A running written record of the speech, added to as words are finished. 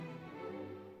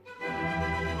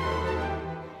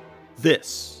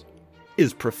This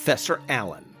is Professor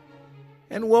Allen,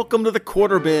 and welcome to the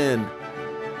Quarter Bin.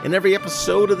 In every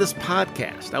episode of this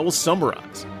podcast, I will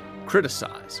summarize,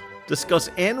 criticize, discuss,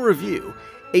 and review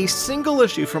a single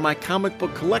issue from my comic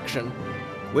book collection,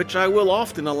 which I will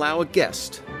often allow a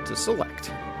guest to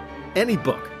select. Any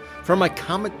book from my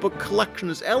comic book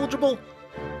collection is eligible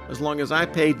as long as I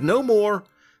paid no more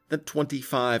than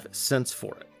 25 cents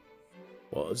for it.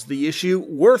 Was the issue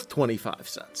worth 25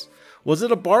 cents? Was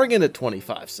it a bargain at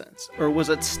 25 cents? Or was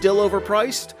it still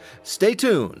overpriced? Stay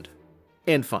tuned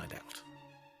and find out.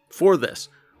 For this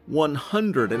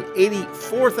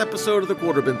 184th episode of the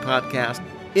Quarter Bin Podcast,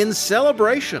 in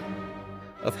celebration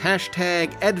of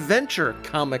 #Adventure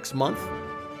Comics Month,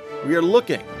 we are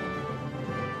looking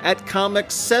at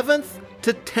comics' 7th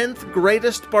to 10th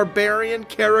greatest barbarian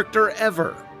character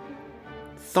ever,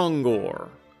 Thongor,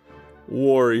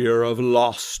 Warrior of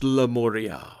Lost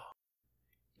Lemuria.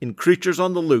 In Creatures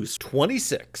on the Loose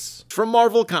 26 from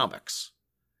Marvel Comics,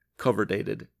 cover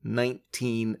dated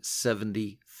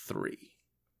 1973.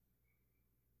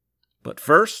 But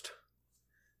first,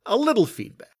 a little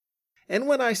feedback. And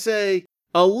when I say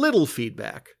a little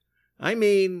feedback, I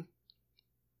mean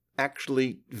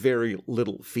actually very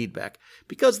little feedback.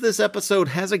 Because this episode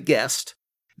has a guest,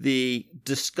 the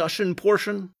discussion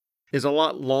portion is a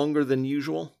lot longer than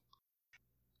usual.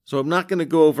 So I'm not going to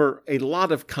go over a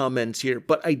lot of comments here,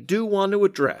 but I do want to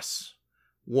address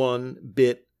one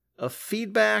bit of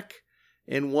feedback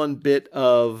and one bit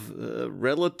of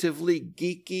relatively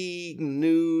geeky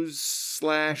news /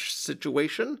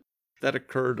 situation that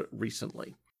occurred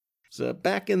recently. So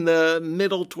back in the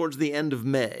middle towards the end of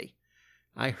May,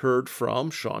 I heard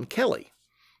from Sean Kelly,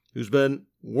 who's been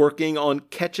working on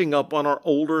catching up on our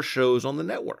older shows on the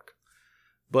network,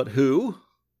 but who,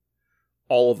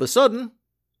 all of a sudden,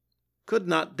 could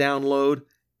not download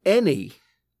any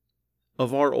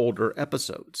of our older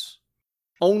episodes.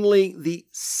 Only the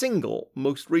single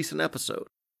most recent episode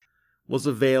was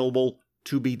available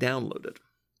to be downloaded.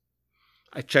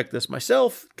 I checked this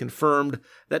myself, confirmed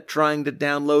that trying to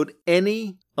download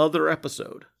any other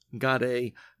episode got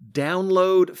a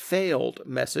download failed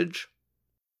message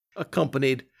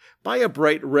accompanied by a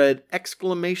bright red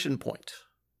exclamation point.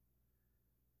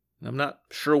 I'm not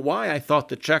sure why I thought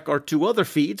to check our two other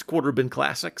feeds, Quarter Bin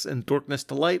Classics and Dorkness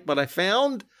to Light, but I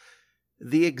found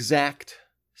the exact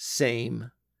same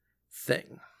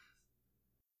thing.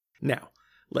 Now,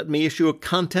 let me issue a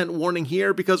content warning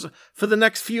here because for the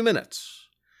next few minutes,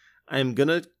 I'm going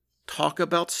to talk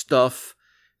about stuff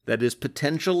that is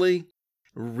potentially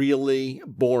really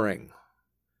boring,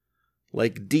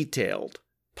 like detailed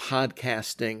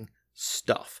podcasting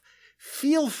stuff.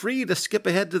 Feel free to skip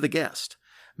ahead to the guest.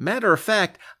 Matter of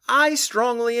fact, I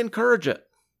strongly encourage it.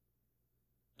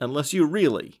 Unless you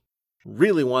really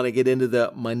want to get into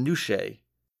the minutiae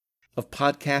of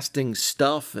podcasting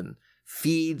stuff and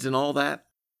feeds and all that.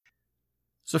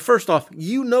 So first off,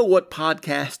 you know what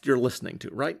podcast you're listening to,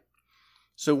 right?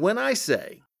 So when I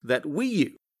say that we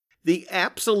use the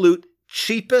absolute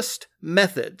cheapest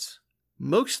methods,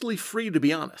 mostly free to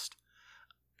be honest,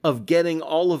 of getting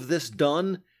all of this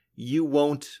done, you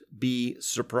won't be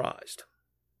surprised.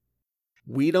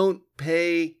 We don't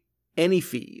pay any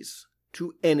fees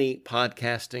to any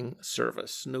podcasting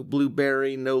service. No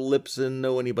Blueberry, no Libsyn,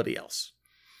 no anybody else.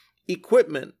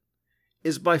 Equipment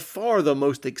is by far the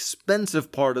most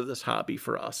expensive part of this hobby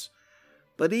for us,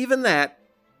 but even that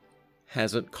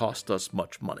hasn't cost us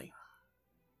much money.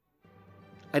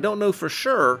 I don't know for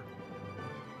sure,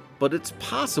 but it's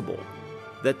possible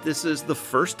that this is the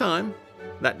first time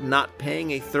that not paying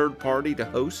a third party to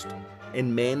host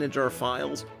and manage our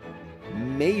files,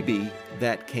 maybe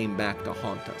that came back to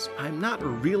haunt us. I'm not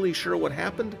really sure what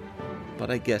happened,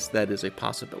 but I guess that is a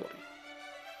possibility.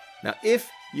 Now, if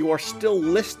you are still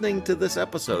listening to this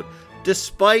episode,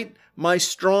 despite my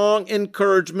strong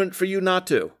encouragement for you not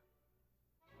to,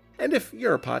 and if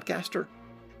you're a podcaster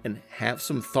and have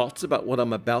some thoughts about what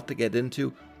I'm about to get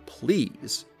into,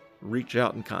 please reach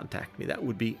out and contact me. That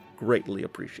would be greatly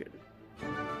appreciated.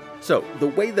 So, the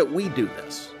way that we do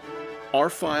this, our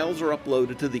files are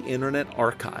uploaded to the Internet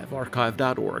Archive,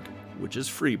 archive.org, which is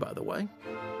free, by the way.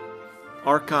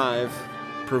 Archive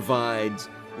provides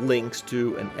links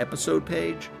to an episode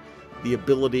page, the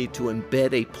ability to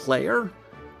embed a player,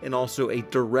 and also a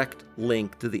direct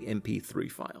link to the MP3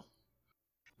 file.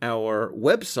 Our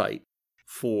website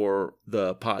for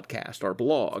the podcast, our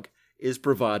blog, is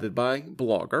provided by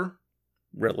Blogger,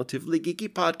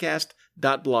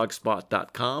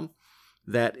 relativelygeekypodcast.blogspot.com.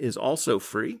 That is also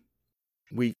free.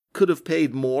 We could have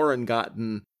paid more and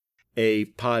gotten a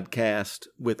podcast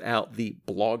without the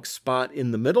blog spot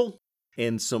in the middle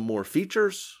and some more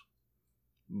features.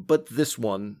 but this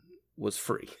one was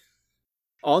free.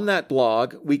 On that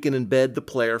blog, we can embed the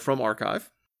player from archive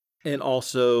and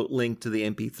also link to the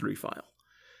MP3 file.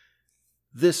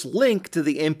 This link to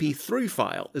the MP3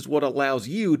 file is what allows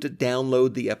you to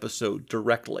download the episode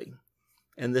directly.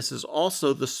 And this is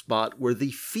also the spot where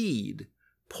the feed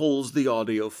pulls the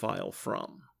audio file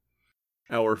from.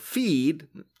 Our feed,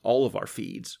 all of our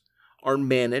feeds, are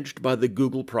managed by the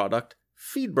Google product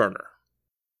FeedBurner.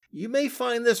 You may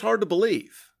find this hard to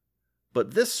believe,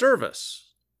 but this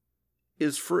service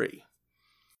is free.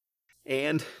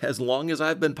 And as long as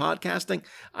I've been podcasting,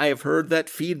 I have heard that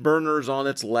FeedBurner is on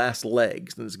its last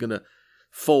legs and is going to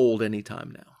fold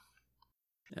anytime now.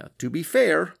 Now, to be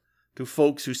fair to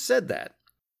folks who said that,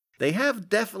 they have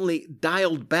definitely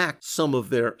dialed back some of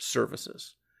their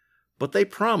services, but they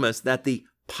promise that the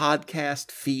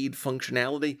podcast feed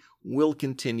functionality will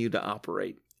continue to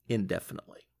operate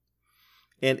indefinitely.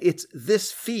 And it's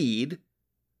this feed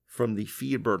from the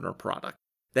FeedBurner product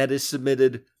that is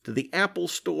submitted to the Apple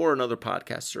Store and other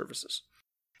podcast services.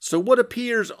 So what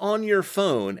appears on your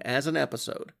phone as an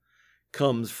episode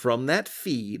comes from that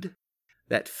feed.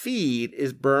 That feed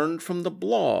is burned from the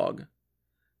blog.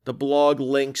 The blog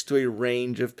links to a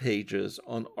range of pages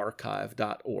on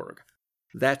archive.org.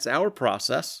 That's our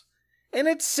process, and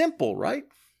it's simple, right?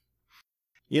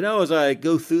 You know, as I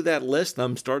go through that list,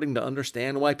 I'm starting to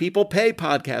understand why people pay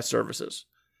podcast services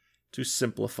to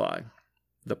simplify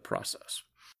the process.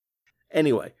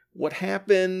 Anyway, what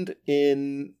happened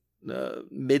in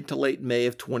mid to late May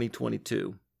of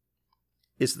 2022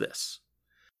 is this.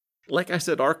 Like I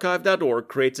said, archive.org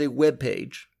creates a web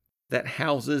page that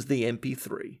houses the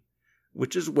MP3,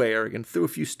 which is where, again, through a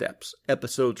few steps,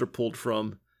 episodes are pulled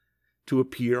from to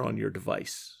appear on your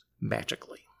device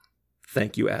magically.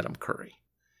 Thank you, Adam Curry.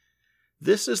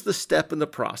 This is the step in the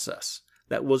process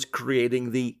that was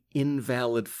creating the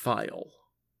invalid file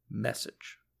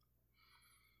message.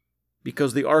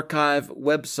 Because the archive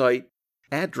website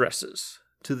addresses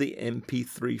to the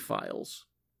MP3 files,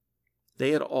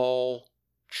 they had all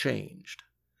changed.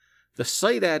 The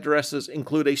site addresses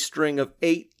include a string of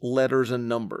 8 letters and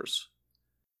numbers,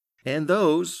 and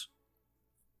those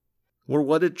were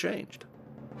what had changed.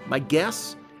 My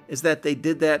guess is that they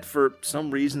did that for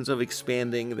some reasons of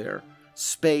expanding their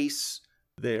space,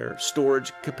 their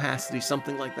storage capacity,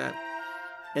 something like that.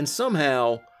 And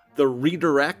somehow the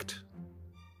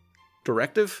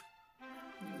directive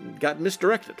got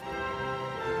misdirected.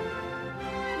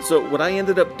 So what I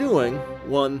ended up doing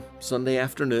one Sunday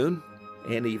afternoon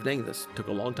and evening, this took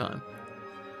a long time,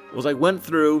 was I went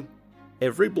through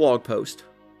every blog post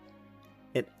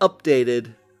and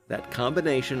updated that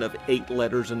combination of 8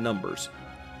 letters and numbers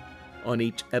on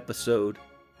each episode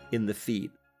in the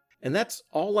feed. And that's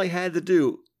all I had to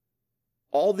do.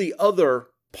 All the other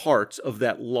parts of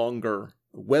that longer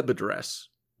web address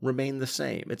remain the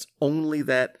same. It's only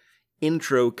that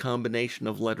intro combination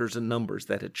of letters and numbers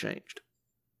that had changed.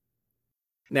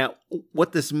 Now,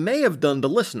 what this may have done to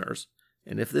listeners,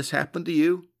 and if this happened to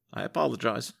you, I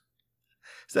apologize,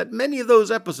 is that many of those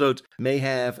episodes may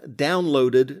have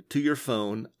downloaded to your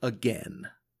phone again.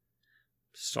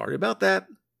 Sorry about that.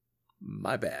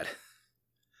 My bad.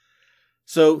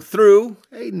 So through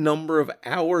a number of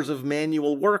hours of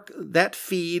manual work, that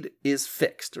feed is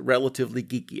fixed, relatively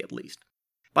geeky at least.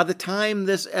 By the time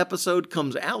this episode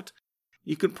comes out,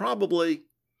 you can probably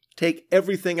take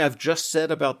everything I've just said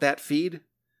about that feed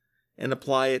and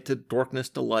apply it to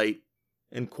Dorkness Delight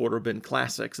and Quarter Bin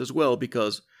Classics as well,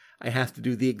 because I have to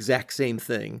do the exact same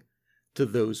thing to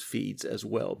those feeds as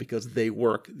well, because they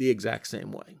work the exact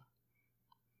same way.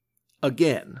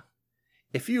 Again,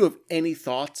 if you have any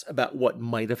thoughts about what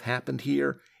might have happened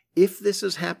here, if this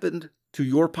has happened to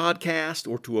your podcast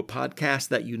or to a podcast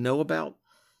that you know about,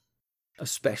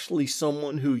 especially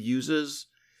someone who uses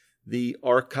the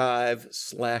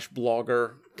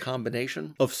archive/blogger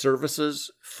combination of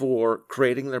services for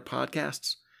creating their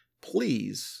podcasts,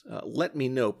 please let me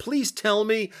know. Please tell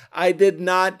me I did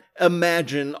not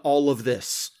imagine all of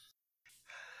this.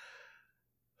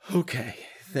 Okay,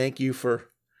 thank you for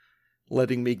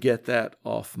letting me get that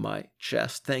off my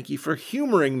chest. Thank you for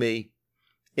humoring me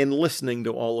in listening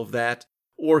to all of that,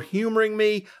 or humoring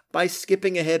me by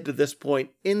skipping ahead to this point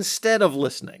instead of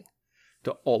listening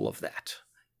to all of that.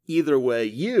 Either way,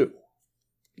 you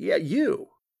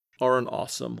are an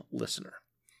awesome listener.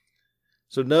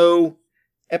 So no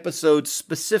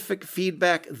episode-specific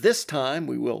feedback this time.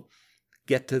 We will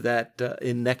get to that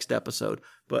in next episode.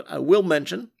 But I will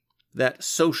mention that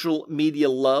social media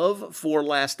love for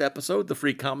last episode, the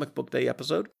free comic book day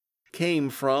episode, came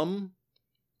from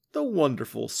the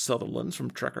wonderful Sutherlands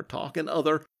from Trekker Talk and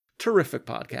other terrific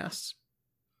podcasts.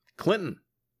 Clinton,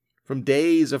 from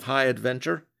Days of High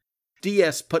Adventure,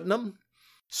 D.S. Putnam,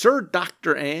 Sir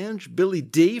Dr. Ange, Billy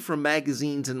D. from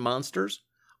Magazines and Monsters,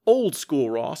 Old School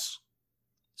Ross,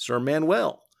 Sir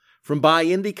Manuel from Buy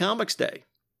Indie Comics Day,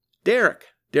 Derek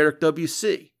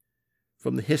W.C.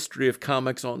 from the History of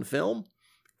Comics on Film,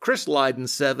 Chris Lydon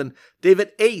 7,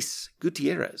 David Ace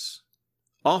Gutierrez,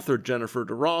 author Jennifer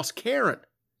DeRoss, Karen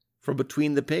from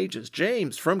Between the Pages,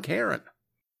 James from Karen,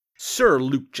 Sir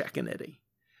Luke Giaconetti,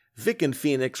 Vic and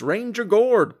Phoenix, Ranger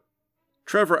Gord,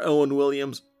 Trevor Owen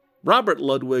Williams, Robert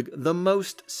Ludwig, the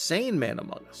most sane man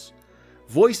among us,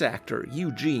 voice actor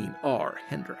Eugene R.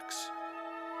 Hendricks,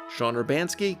 Sean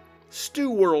Urbanski, Stu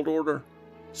World Order,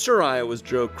 Sir Iowa's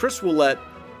Joe, Chris Willett,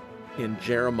 and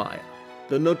Jeremiah,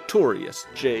 the notorious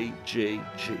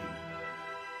JJG.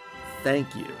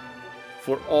 Thank you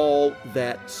for all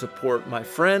that support, my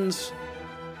friends.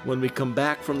 When we come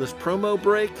back from this promo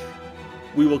break,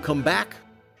 we will come back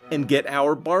and get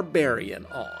our barbarian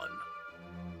on.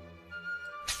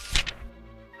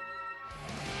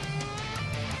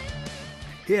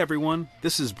 Hey everyone,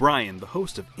 this is Brian, the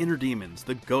host of Inner Demons,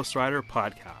 the Ghost Rider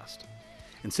podcast.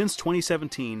 And since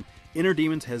 2017, Inner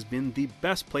Demons has been the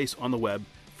best place on the web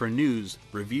for news,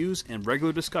 reviews, and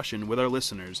regular discussion with our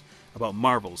listeners about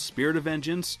Marvel's Spirit of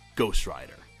Vengeance, Ghost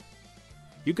Rider.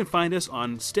 You can find us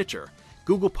on Stitcher,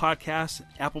 Google Podcasts,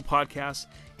 Apple Podcasts,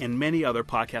 and many other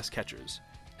podcast catchers,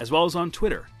 as well as on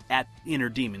Twitter at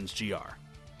InnerDemonsGR.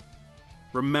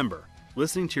 Remember,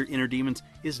 listening to your Inner Demons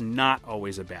is not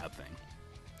always a bad thing.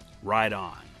 Ride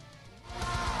on.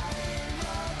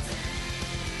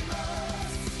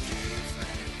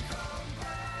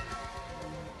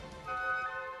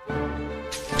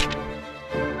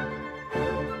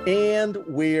 And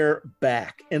we're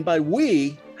back. And by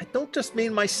we, I don't just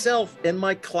mean myself and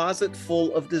my closet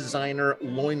full of designer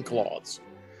loincloths.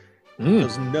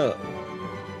 Because no,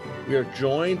 we are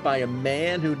joined by a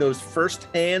man who knows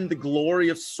firsthand the glory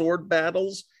of sword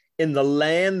battles in the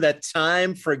land that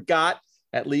time forgot.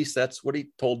 At least that's what he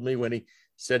told me when he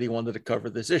said he wanted to cover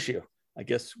this issue. I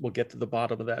guess we'll get to the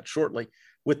bottom of that shortly.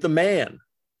 With the man,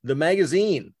 the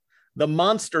magazine, the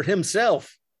monster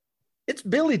himself, it's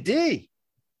Billy D.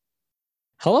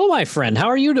 Hello, my friend. How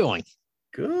are you doing?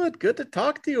 Good to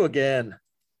talk to you again.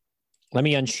 Let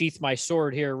me unsheath my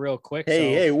sword here real quick.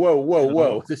 Hey,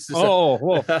 whoa. This is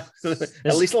whoa.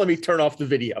 At least let me turn off the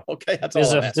video. Okay, that's all.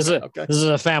 This is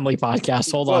a family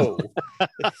podcast. Hold on.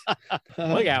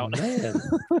 Look out. Man.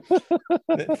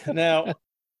 Now,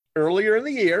 earlier in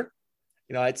the year,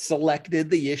 I'd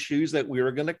selected the issues that we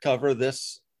were going to cover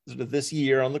this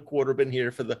year on the Quarter Bin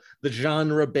here for the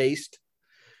genre-based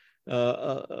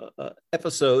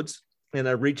episodes. And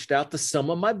I reached out to some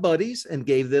of my buddies and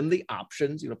gave them the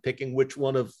options, picking which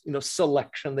one of,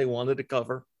 selection they wanted to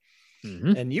cover.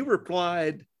 Mm-hmm. And you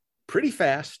replied pretty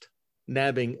fast,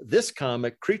 nabbing this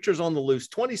comic, Creatures on the Loose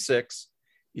 26,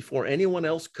 before anyone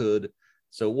else could.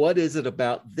 So what is it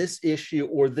about this issue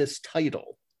or this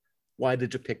title? Why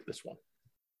did you pick this one?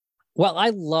 Well, I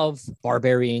love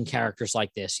barbarian characters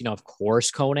like this. Of course,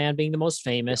 Conan being the most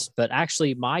famous, but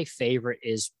actually my favorite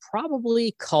is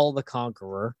probably Kull the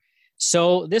Conqueror.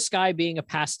 So this guy being a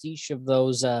pastiche of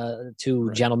those two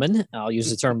gentlemen, I'll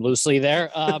use the term loosely there.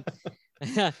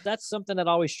 That's something that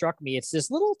always struck me. It's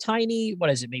this little tiny, what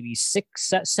is it, maybe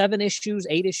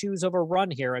 8 issues of a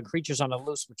run here on Creatures on the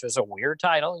Loose, which was a weird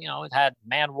title. It had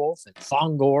Man-Wolf and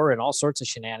Thongor and all sorts of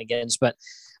shenanigans, but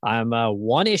I'm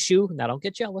one issue. Now don't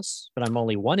get jealous, but I'm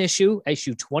only one issue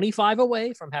 25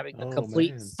 away from having a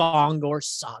complete Thongor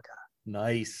saga.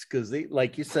 Nice, because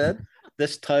like you said,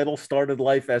 this title started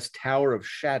life as Tower of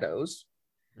Shadows,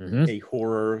 a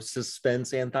horror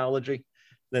suspense anthology.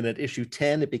 Then at issue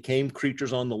 10, it became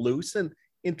Creatures on the Loose and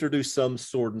introduced some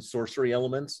sword and sorcery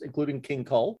elements, including King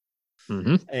Kull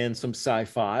and some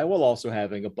sci-fi, while also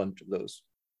having a bunch of those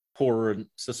horror and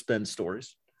suspense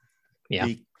stories. Yeah.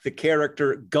 The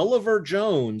character Gulliver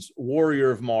Jones,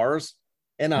 Warrior of Mars,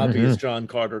 an obvious John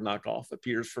Carter knockoff,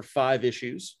 appears for 5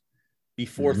 issues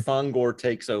before Thongor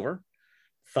takes over.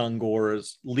 Thongor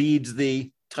leads the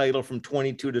title from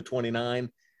 22 to 29.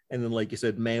 And then, like you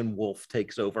said, Man-Wolf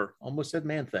takes over. Almost said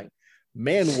Man-Thing.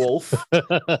 Man-Wolf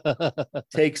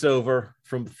takes over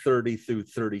from 30 through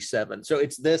 37. So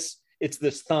it's this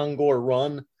Thongor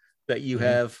run that you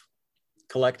have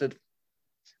collected.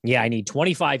 Yeah, I need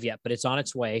 25 yet, but it's on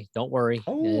its way. Don't worry.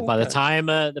 By the time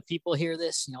the people hear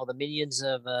this, the minions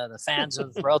of the fans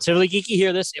of Relatively Geeky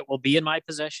hear this, it will be in my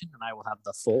possession, and I will have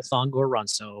the full Thongor run.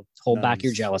 So hold back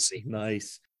your jealousy.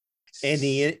 Nice.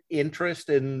 Any interest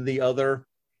in the other,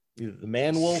 either the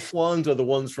Man-Wolf ones or the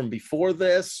ones from before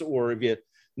this, or have you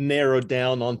narrowed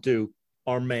down onto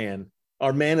our man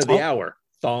of the hour?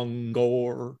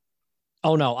 Thongor?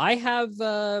 Oh no, I have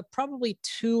probably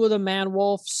 2 of the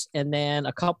Man-Wolves, and then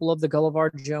a couple of the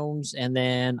Gulliver Jones, and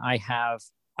then I have,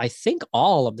 I think,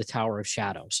 all of the Tower of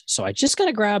Shadows. So I just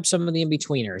gotta grab some of the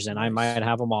in-betweeners, and I Nice. might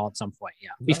have them all at some point.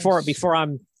 Yeah, Nice. before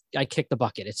I kick the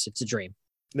bucket. It's a dream.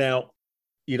 Now,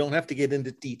 you don't have to get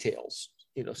into details,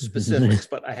 specifics,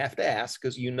 but I have to ask,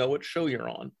 because you know what show you're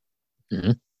on,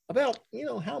 Mhm. about,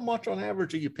 how much on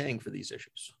average are you paying for these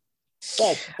issues?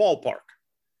 Ballpark.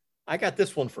 I got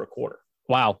this one for $0.25.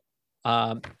 Wow.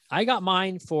 I got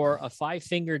mine for a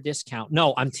 5-finger discount.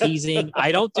 No, I'm teasing.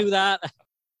 I don't do that.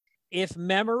 If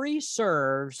memory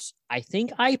serves, I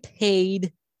think I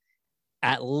paid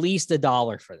at least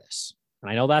 $1 for this. And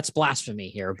I know that's blasphemy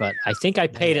here, but I think I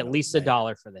paid at least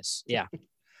 $1 for this. Yeah.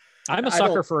 I'm a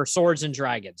sucker for swords and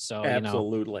dragons. So,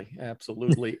 absolutely.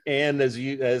 And as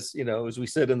we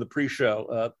said in the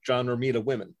pre-show, John Romita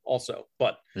women also,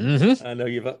 but I know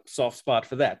you have a soft spot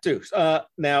for that too.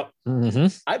 Now,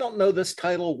 I don't know this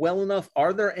title well enough.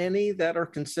 Are there any that are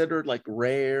considered like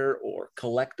rare or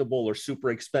collectible or super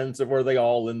expensive, or are they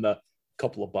all in the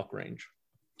couple of buck range?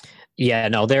 Yeah,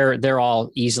 no, they're all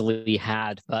easily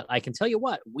had, but I can tell you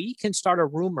what, we can start a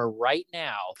rumor right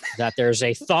now that there's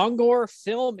a Thongor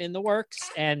film in the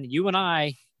works, and you and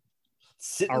I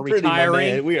are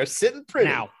retiring. We are sitting pretty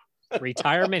now.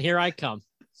 Retirement, here I come.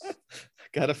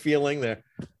 Got a feeling there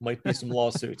might be some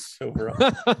lawsuits over a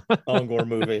Thongor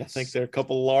movie. I think there are a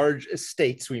couple large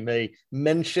estates we may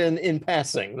mention in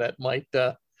passing that might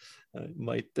have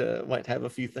a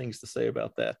few things to say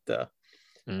about that.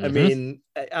 I mean,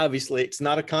 obviously, it's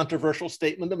not a controversial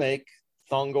statement to make.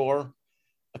 Thongor,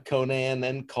 a Conan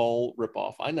and Kull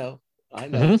ripoff. I know.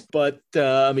 But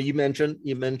I mean, you mentioned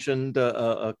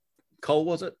Kull,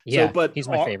 was it? Yeah, so, but he's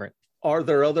my favorite. Are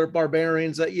there other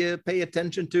barbarians that you pay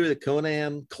attention to? The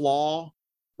Conan, Claw,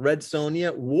 Red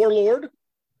Sonja, Warlord.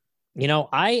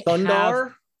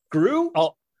 Thundar, Gru.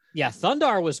 Oh, yeah,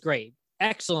 Thundar was great.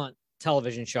 Excellent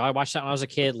television show. I watched that when I was a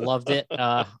kid. Loved it.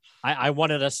 I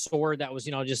wanted a sword that was,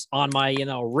 just on my,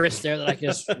 wrist there that I could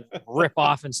just rip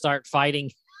off and start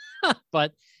fighting.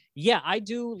 But yeah, I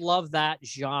do love that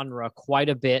genre quite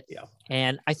a bit. Yeah.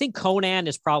 And I think Conan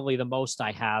is probably the most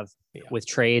I have with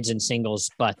trades and singles.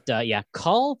 But yeah,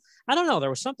 Kull, I don't know. There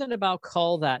was something about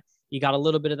Kull that you got a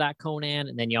little bit of that Conan,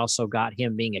 and then you also got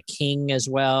him being a king as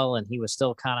well. And he was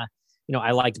still kind of,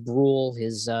 I liked Brule,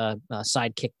 his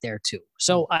sidekick there too.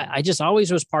 So I just always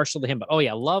was partial to him. But oh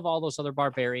yeah, love all those other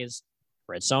barbarians.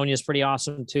 Red Sonja is pretty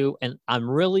awesome too. And I'm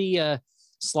really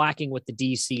slacking with the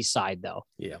DC side though.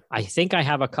 Yeah, I think I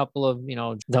have a couple of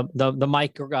the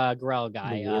Mike Grell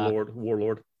guy,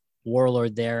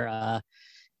 Warlord there.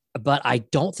 But I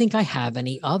don't think I have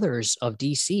any others of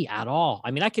DC at all.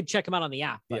 I mean, I could check them out on the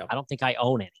app, but I don't think I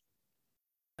own any.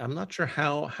 I'm not sure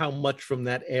how much from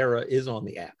that era is on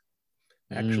the app.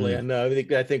 Actually,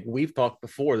 I think we've talked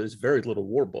before. There's very little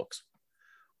war books.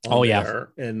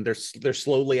 There, and they're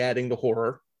slowly adding the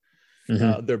horror.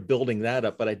 They're building that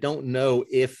up, but I don't know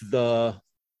if the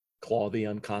Claw the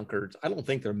Unconquered. I don't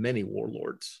think there are many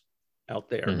warlords out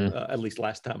there. At least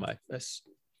last time I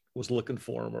was looking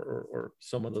for them, or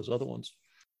some of those other ones.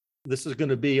 This is going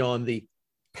to be on the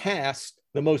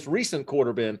most recent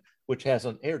quarter bin, which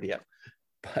hasn't aired yet.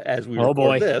 As we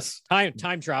record this,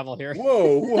 time travel here.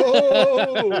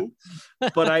 Whoa!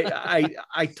 But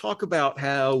I talk about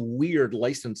how weird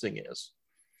licensing is,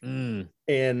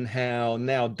 and how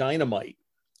now Dynamite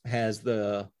has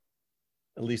the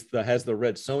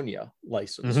Red Sonja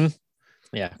license.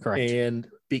 Yeah, correct. And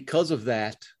because of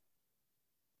that,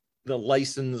 the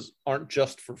license aren't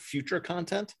just for future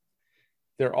content;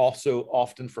 they're also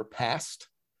often for past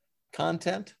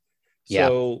content.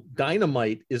 So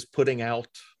Dynamite is putting out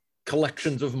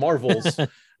collections of Marvel's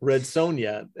Red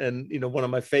Sonja. And, one of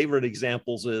my favorite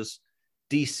examples is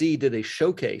DC did a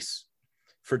showcase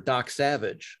for Doc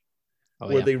Savage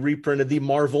where they reprinted the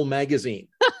Marvel magazine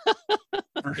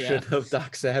version of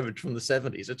Doc Savage from the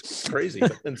 70s. It's crazy.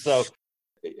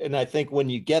 And I think when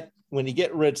you get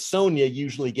Red Sonja, you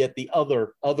usually get the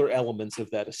other elements of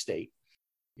that estate.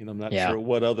 I'm not sure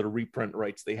what other reprint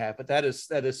rights they have, but that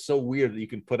is so weird that you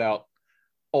can put out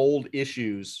old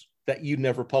issues that you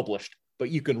never published, but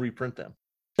you can reprint them.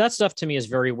 That stuff to me is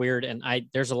very weird. And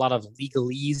there's a lot of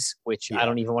legalese, which I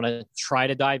don't even want to try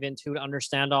to dive into to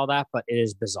understand all that, but it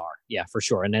is bizarre. Yeah, for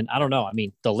sure. And then I don't know. I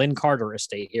mean, the Lynn Carter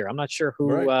estate here, I'm not sure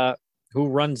who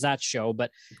runs that show,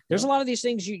 but there's a lot of these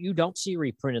things you don't see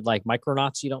reprinted, like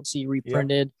Micronauts, you don't see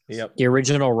reprinted. The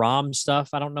original ROM stuff,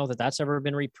 I don't know that that's ever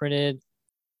been reprinted.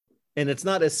 And it's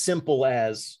not as simple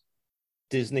as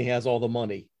Disney has all the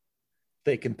money.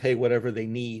 They can pay whatever they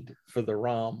need for the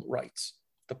ROM rights.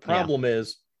 The problem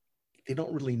is they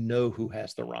don't really know who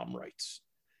has the ROM rights.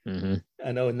 Mm-hmm.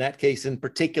 I know in that case in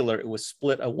particular, it was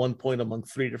split at one point among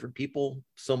 3 different people,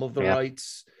 some of the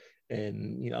rights.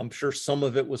 And, I'm sure some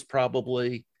of it was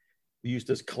probably used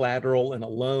as collateral and a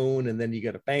loan, and then you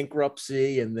get a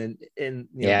bankruptcy, and then,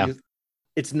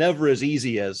 it's never as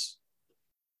easy as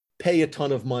pay a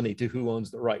ton of money to who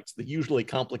owns the rights. The usually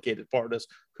complicated part is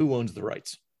who owns the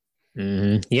rights.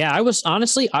 Mm-hmm. Yeah, I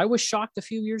was shocked a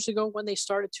few years ago when they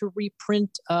started to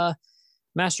reprint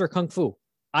Master Kung Fu.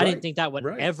 I didn't think that would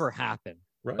ever happen.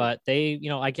 Right. But they,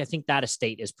 I think that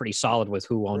estate is pretty solid with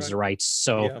who owns the rights.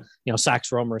 So,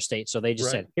 Sax Romer estate. So they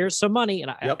just said, here's some money.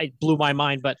 And it blew my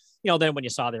mind. But, then when you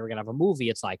saw they were going to have a movie,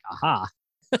 it's like, aha.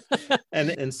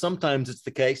 and sometimes it's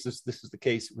the case, this is the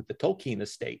case with the Tolkien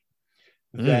estate,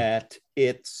 that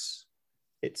it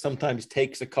sometimes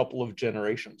takes a couple of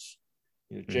generations.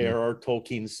 J.R.R.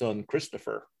 Tolkien's son,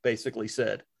 Christopher, basically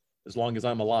said, as long as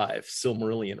I'm alive,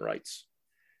 Silmarillion rights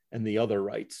and the other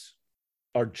rights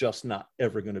are just not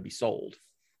ever going to be sold.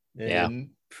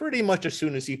 And pretty much as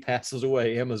soon as he passes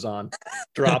away, Amazon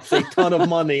drops a ton of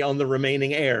money on the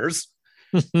remaining heirs,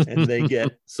 and they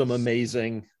get some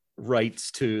amazing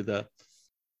rights to the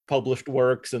published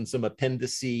works and some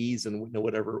appendices and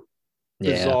whatever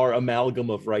bizarre amalgam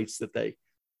of rights that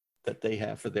they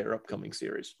have for their upcoming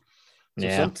series.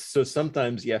 So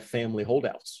sometimes you have family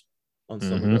holdouts on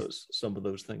some of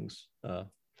those things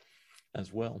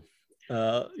as well.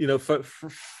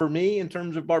 For me, in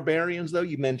terms of barbarians, though,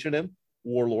 you mentioned him,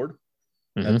 Warlord.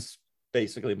 That's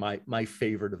basically my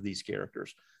favorite of these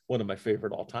characters, one of my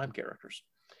favorite all-time characters.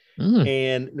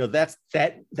 And that's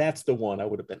the one I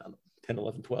would have been on 10,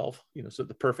 11, 12. So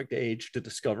the perfect age to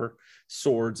discover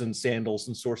swords and sandals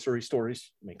and sorcery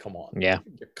stories. I mean, come on, you're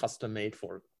custom made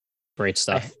for it. Great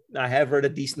stuff. I have read a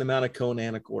decent amount of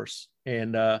Conan, of course,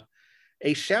 and a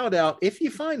shout out if you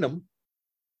find them.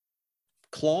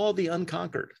 Claw the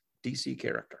Unconquered, DC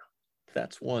character.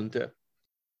 That's one to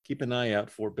keep an eye out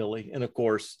for, Billy. And of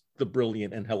course, the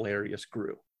brilliant and hilarious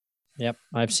Gru. Yep,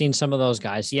 I've seen some of those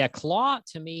guys. Yeah, Claw,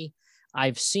 to me,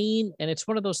 I've seen, and it's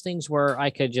one of those things where I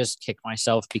could just kick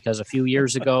myself because a few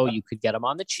years ago, you could get them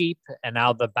on the cheap, and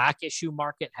now the back issue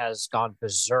market has gone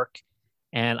berserk.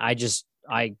 And I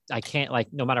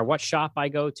can't, no matter what shop I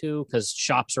go to, because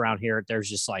shops around here, there's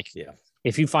just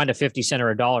if you find a 50 cent or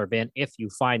a $1 bin, if you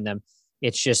find them,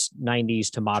 it's just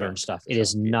 90s to modern stuff. It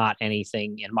is not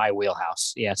anything in my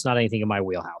wheelhouse. Yeah, it's not anything in my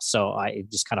wheelhouse. So I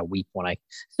just kind of weep when I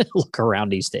look around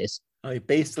these days.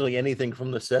 Basically anything from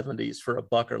the 70s for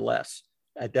 $1 or less,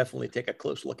 I definitely take a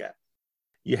close look at.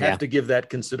 You have to give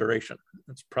that consideration.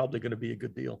 It's probably going to be a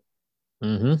good deal.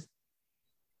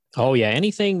 Oh, yeah.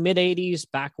 Anything mid 80s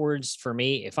backwards for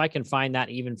me, if I can find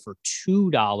that even for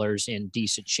 $2 in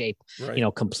decent shape,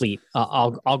 complete,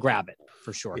 I'll grab it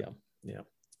for sure. Yeah.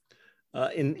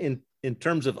 In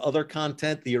terms of other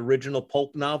content, the original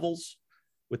pulp novels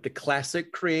with the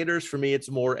classic creators, for me, it's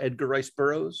more Edgar Rice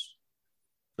Burroughs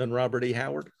than Robert E.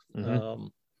 Howard.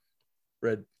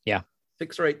 Read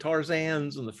 6 or 8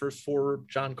 Tarzans and the first 4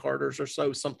 John Carters or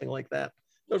so, something like that.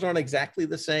 Those aren't exactly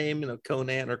the same,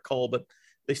 Conan or Cull, but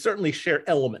they certainly share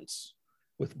elements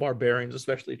with barbarians,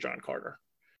 especially John Carter.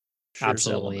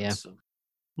 Absolutely, elements.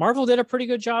 Marvel did a pretty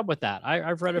good job with that.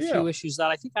 I've read a few issues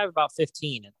that I think I have about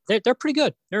 15. They're pretty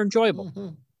good. They're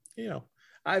enjoyable.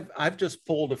 I've just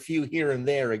pulled a few here and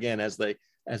there again as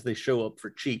they show up for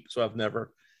cheap. So I've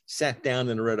never sat down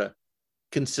and read a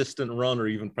consistent run or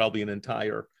even probably an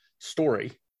entire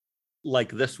story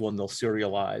like this one. They'll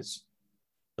serialize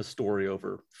a story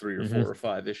over 3 or 4 or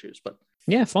 5 issues. But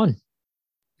fun.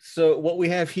 So what we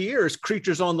have here is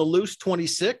Creatures on the Loose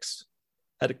 26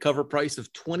 at a cover price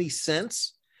of 20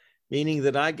 cents. Meaning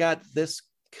that I got this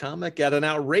comic at an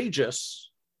outrageous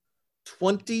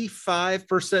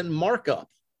 25% markup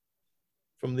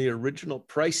from the original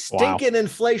price. Stinking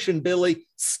inflation, Billy.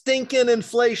 Stinking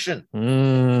inflation.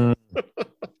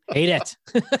 Hate it.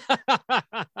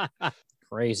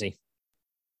 Crazy.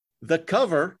 The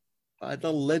cover by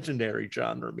the legendary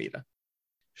John Romita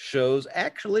shows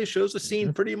a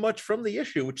scene pretty much from the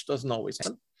issue, which doesn't always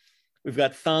happen. We've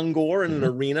got Thongor in an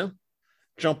arena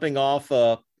jumping off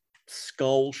a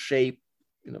skull-shaped,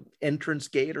 entrance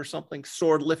gate or something,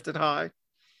 sword lifted high,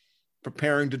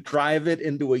 preparing to drive it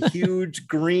into a huge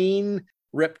green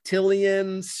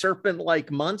reptilian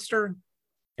serpent-like monster.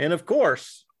 And of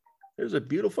course, there's a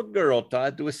beautiful girl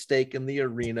tied to a stake in the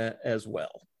arena as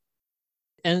well.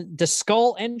 And the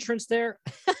skull entrance there,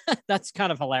 that's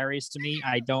kind of hilarious to me.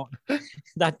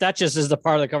 That just is the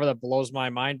part of the cover that blows my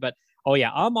mind. But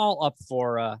I'm all up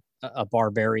for a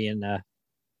barbarian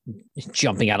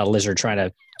jumping out a lizard trying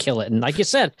to kill it. And like you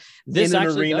said, this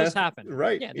actually does happen.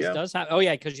 Right. Yeah, this does happen. Oh,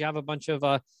 yeah, because you have a bunch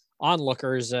of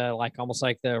onlookers, like almost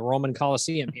like the Roman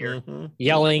Colosseum here,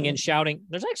 yelling and shouting.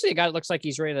 There's actually a guy that looks like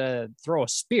he's ready to throw a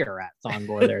spear at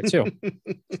Thongor there, too.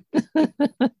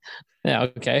 Yeah,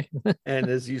 okay. And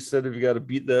as you said, you got to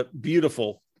beat the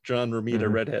beautiful John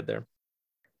Romita redhead there.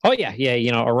 Oh, yeah. Yeah.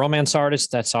 You know, a romance artist,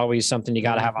 that's always something you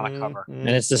got to have on a cover. And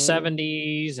it's the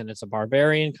 70s and it's a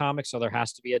barbarian comic. So there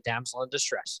has to be a damsel in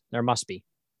distress. There must be.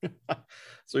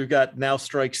 So we've got now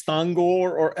strikes Thongor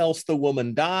or else the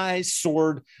woman dies,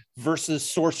 sword versus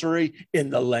sorcery in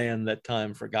the land that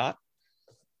time forgot,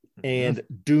 and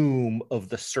doom of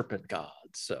the serpent god.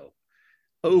 So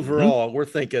overall, we're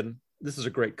thinking this is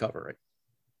a great cover, right?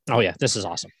 Oh, yeah. This is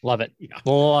awesome. Love it. Yeah.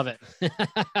 Love it.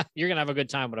 You're going to have a good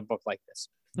time with a book like this.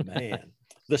 Man,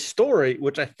 the story,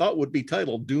 which I thought would be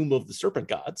titled Doom of the Serpent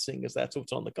God, seeing as that's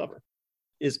what's on the cover,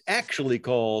 is actually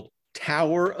called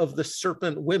Tower of the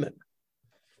Serpent Women.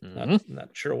 Not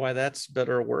sure why that's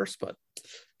better or worse, but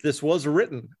this was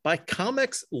written by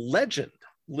comics legend,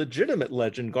 legitimate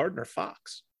legend, Gardner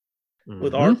Fox,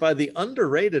 with art by the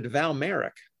underrated Val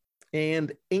Merrick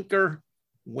and inker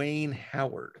Wayne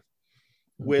Howard,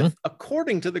 with,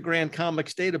 according to the Grand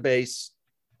Comics database,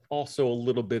 also a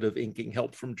little bit of inking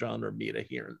help from John Romita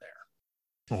here and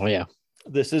there. Oh, yeah.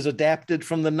 This is adapted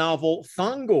from the novel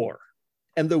Thongor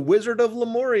and the Wizard of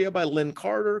Lemuria by Lynn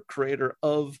Carter, creator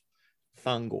of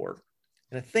Thongor.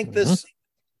 And I think this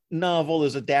novel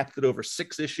is adapted over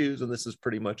 6 issues, and this is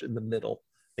pretty much in the middle.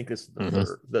 I think this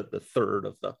is the third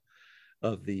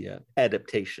of the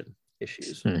adaptation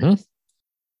issues.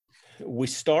 We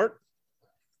start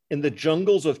in the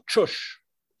jungles of Chush,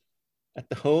 at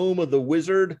the home of the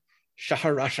wizard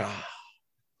Shaharasha.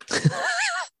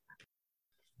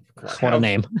 What a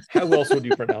name. How else would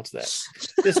you pronounce that?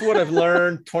 This is what I've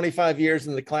learned 25 years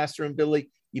in the classroom,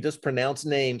 Billy. You just pronounce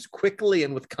names quickly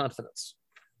and with confidence.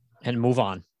 And move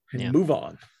on. Move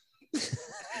on.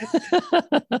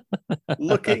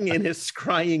 Looking in his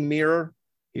scrying mirror,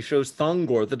 he shows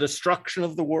Thongor the destruction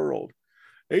of the world.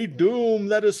 A doom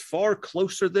that is far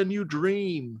closer than you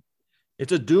dream.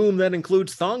 It's a doom that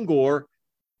includes Thongor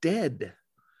dead.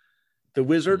 The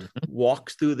wizard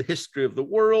walks through the history of the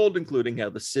world, including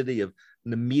how the city of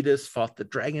Nemetis fought the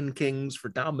Dragon Kings for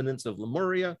dominance of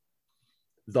Lemuria.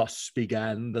 Thus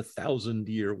began the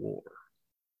 1,000-Year War.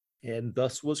 And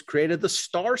thus was created the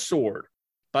Star Sword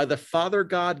by the father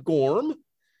god Gorm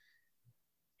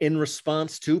in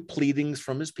response to pleadings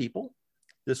from his people.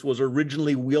 This was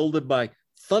originally wielded by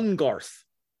Thungarth.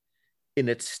 In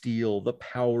its steel, the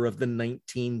power of the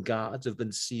 19 gods have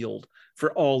been sealed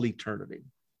for all eternity.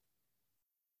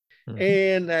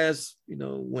 And as you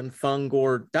know, when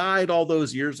Thongor died all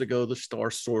those years ago, the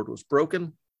Star Sword was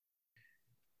broken.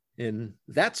 And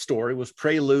that story was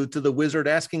prelude to the wizard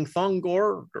asking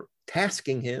Thongor, or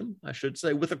tasking him, I should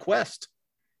say, with a quest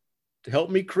to help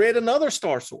me create another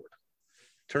Star Sword.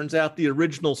 Turns out the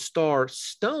original Star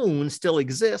Stone still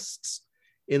exists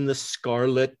in the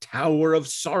Scarlet Tower of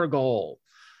Sargol.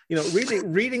 You know,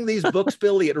 reading these books,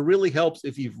 Billy, it really helps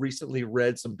if you've recently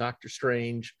read some Doctor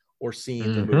Strange or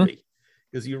seen the movie,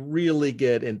 because you really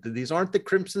get into these. Aren't the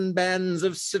Crimson Bands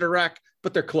of Sidorak,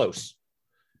 but they're close.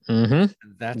 That's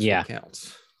what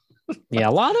counts. Yeah,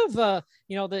 a lot of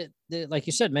you know, the like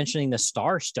you said, mentioning the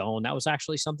Star Stone, that was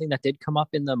actually something that did come up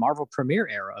in the Marvel premiere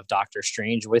era of Doctor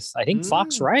Strange with, I think,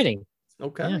 Fox writing.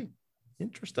 Okay.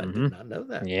 Interesting. I did not know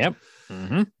that. Yep.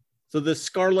 So the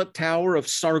Scarlet Tower of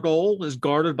Sargol is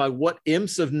guarded by what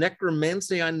imps of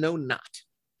necromancy I know not.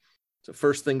 So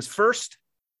first things first,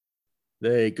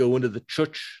 they go into the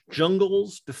Chuch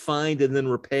jungles to find and then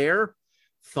repair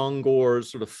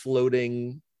Thongor's sort of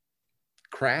floating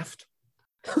craft.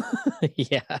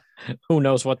 Yeah. Who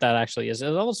knows what that actually is?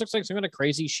 It almost looks like some kind of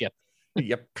crazy ship.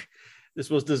 Yep. This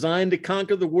was designed to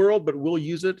conquer the world, but we'll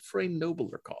use it for a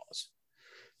nobler cause.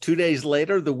 2 days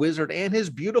later, the wizard and his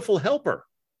beautiful helper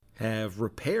have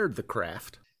repaired the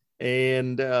craft.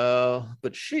 And,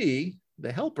 but she,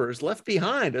 the helper, is left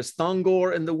behind as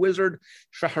Thongor and the wizard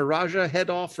Shaharaja head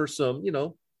off for some, you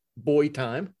know, boy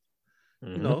time.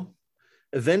 You know,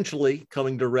 eventually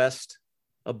coming to rest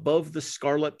above the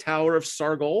Scarlet Tower of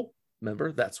Sargol.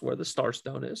 Remember, that's where the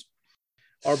Starstone is.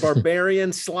 Our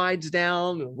barbarian slides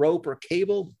down a rope or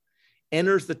cable,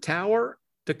 enters the tower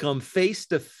to come face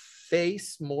to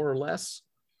face, more or less,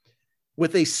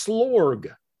 with a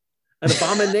slorg, an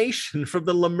abomination from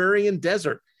the Lemurian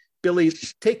desert. Billy,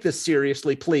 take this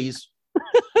seriously, please.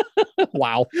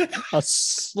 Wow. A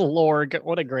slorg.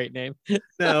 What a great name.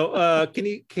 Now, can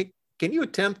you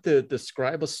attempt to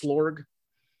describe a slorg?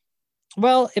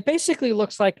 Well, it basically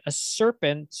looks like a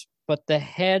serpent, but the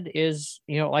head is,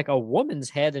 like a woman's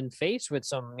head and face with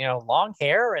some, long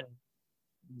hair and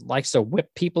likes to whip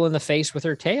people in the face with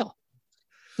her tail.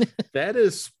 That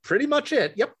is pretty much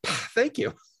it. Yep. Thank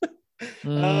you.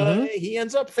 He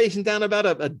ends up facing down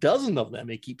about a dozen of them.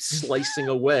 He keeps slicing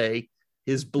away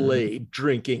his blade,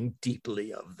 drinking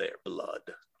deeply of their blood.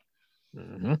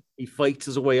 He fights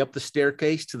his way up the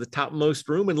staircase to the topmost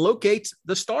room and locates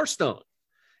the Starstone.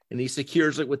 And he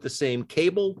secures it with the same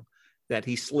cable that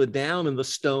he slid down, and the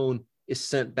stone is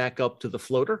sent back up to the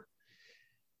floater.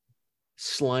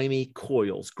 Slimy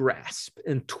coils grasp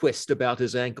and twist about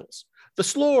his ankles. The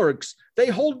Slorgs, they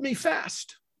hold me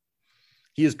fast.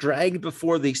 He is dragged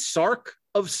before the Sark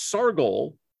of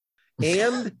Sargol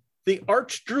and the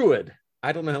Archdruid.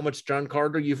 I don't know how much John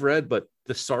Carter you've read, but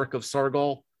the Sark of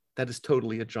Sargol, that is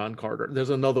totally a John Carter. There's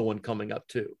another one coming up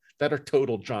too that are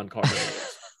total John Carter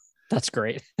names. That's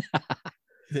great.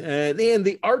 And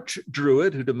the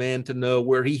Archdruid, who demand to know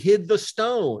where he hid the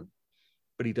stone,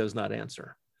 but he does not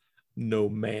answer. No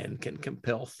man can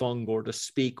compel Thongor to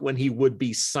speak when he would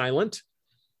be silent.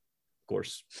 Of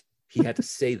course, he had to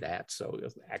say that, so he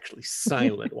was actually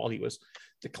silent while he was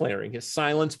declaring his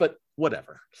silence, but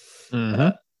whatever.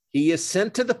 He is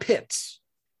sent to the pits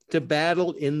to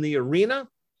battle in the arena,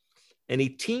 and he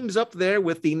teams up there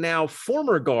with the now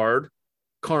former guard,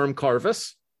 Carm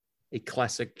Carvis, a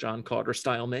classic John Carter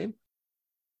style name,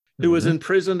 who was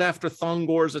imprisoned after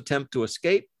Thongor's attempt to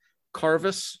escape.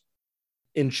 Carvis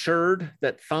ensured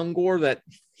that that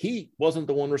he wasn't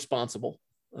the one responsible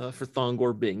for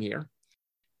Thongor being here.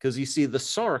 Because you see, the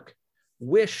Sark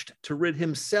wished to rid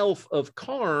himself of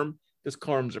Carm, because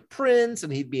Carm's a prince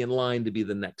and he'd be in line to be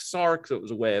the next Sark. So it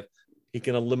was a way of he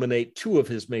can eliminate two of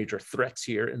his major threats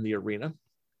here in the arena.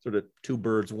 Sort of two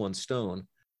birds, one stone.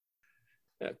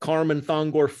 Carm and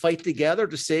Thongor fight together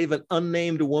to save an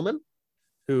unnamed woman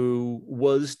who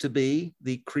was to be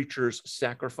the creature's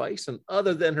sacrifice. And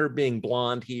other than her being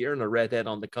blonde here and a redhead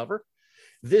on the cover,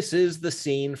 this is the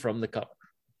scene from the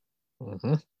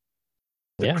cover.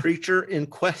 The creature in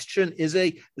question is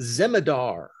a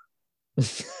Zemidar.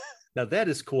 Now that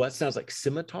is cool. That sounds like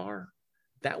scimitar.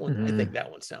 That one, I think that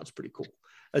one sounds pretty cool.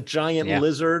 A giant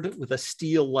lizard with a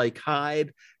steel-like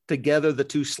hide. Together, the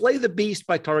two slay the beast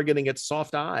by targeting its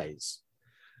soft eyes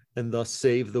and thus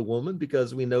save the woman,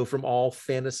 because we know from all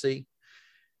fantasy,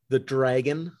 the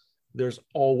dragon, there's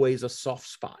always a soft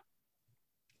spot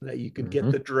that you can get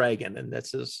the dragon, and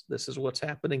this is what's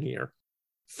happening here.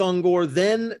 Thongor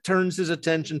then turns his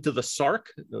attention to the Sark,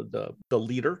 the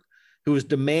leader, who is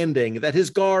demanding that his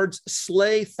guards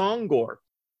slay Thongor.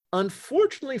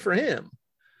 Unfortunately for him,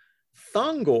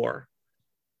 Thongor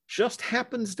just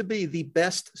happens to be the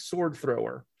best sword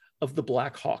thrower of the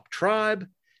Black Hawk tribe,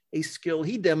 a skill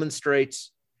he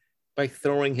demonstrates by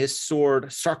throwing his sword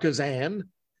Sarkazan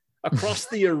across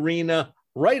the arena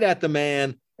right at the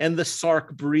man, and the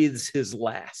Sark breathes his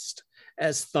last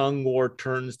as Thongor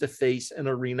turns to face an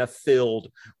arena filled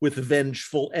with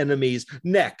vengeful enemies,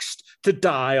 next to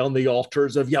die on the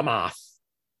altars of Yamath.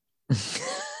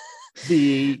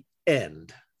 The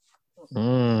end.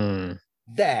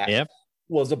 That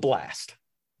was a blast.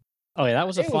 Oh yeah, that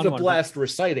was a fun one. It was a blast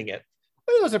reciting it,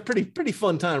 but it was a pretty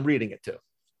fun time reading it too.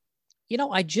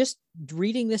 I just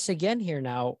reading this again here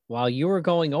now while you were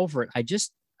going over it.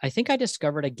 I think I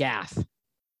discovered a gaffe.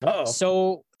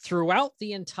 So throughout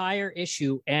the entire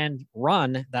issue and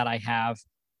run that I have,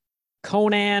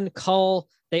 Conan, Kull,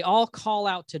 they all call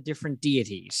out to different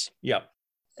deities. Yep.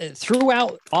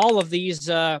 Throughout all of these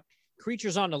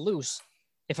creatures on the loose,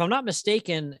 if I'm not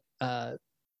mistaken,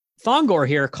 Thongor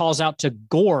here calls out to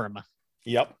Gorm.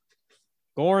 Yep.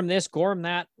 Gorm this, Gorm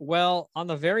that. Well, on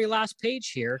the very last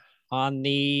page here, on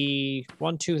the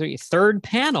third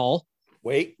panel.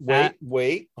 Wait.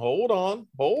 Hold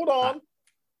on.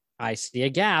 I see a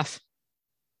gaffe.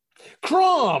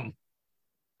 Crom!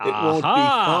 It won't be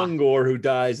Thongor who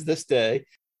dies this day.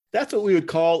 That's what we would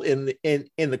call in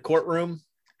the courtroom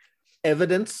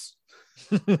evidence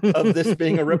of this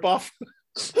being a ripoff.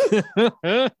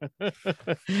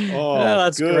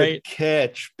 That's good great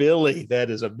catch, Billy. That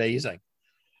is amazing.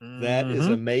 That is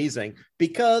amazing,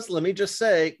 because let me just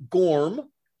say, Gorm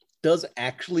does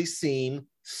actually seem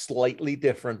slightly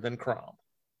different than Crom.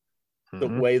 The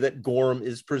way that Gorm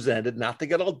is presented, not to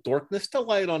get all darkness to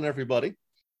light on everybody,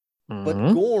 but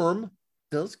Gorm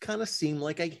does kind of seem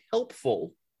like a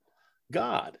helpful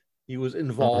god. He was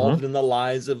involved in the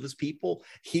lives of his people.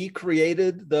 He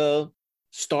created the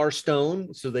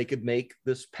Starstone so they could make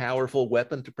this powerful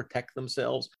weapon to protect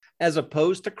themselves, as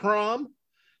opposed to Crom,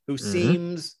 who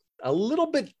seems a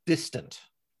little bit distant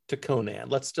to Conan.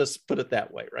 Let's just put it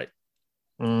that way, right?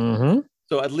 Mm-hmm.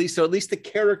 So at least the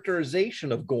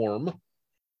characterization of Gorm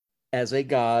as a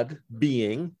god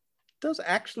being does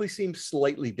actually seem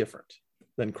slightly different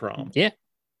than Crom. Yeah.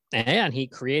 And he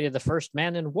created the first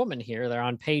man and woman here. They're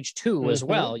on page 2 as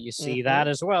well. You see that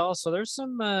as well. So there's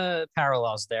some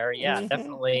parallels there. Yeah,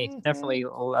 definitely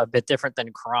a bit different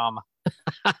than Crom.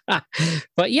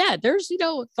 But yeah, there's,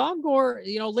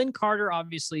 Thongor, Lynn Carter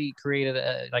obviously created,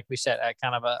 like we said, a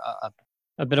kind of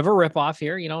a bit of a ripoff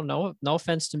here. No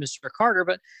offense to Mr. Carter,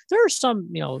 but there are some,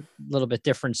 little bit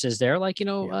differences there. Like,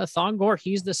 Thongor,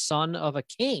 he's the son of a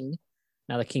king.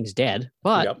 Now the king's dead,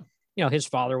 but his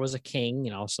father was a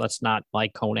king, so that's not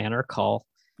like Conan or Kull.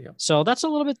 Yep. So that's a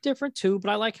little bit different too, but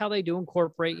I like how they do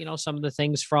incorporate, some of the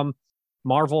things from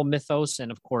Marvel mythos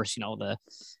and of course, the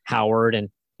Howard and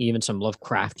even some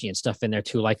Lovecraftian stuff in there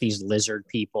too, like these lizard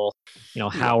people.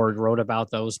 Howard wrote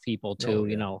about those people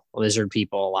too, lizard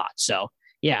people a lot. So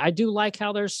yeah, I do like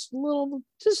how there's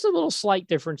just a little slight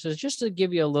differences just to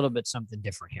give you a little bit something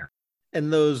different here.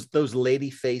 And those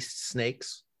lady-faced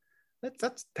snakes,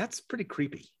 that's pretty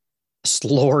creepy.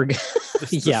 Slorg.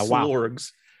 The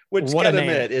Slorgs, which what can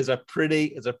admit is a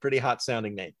pretty hot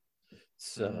sounding name.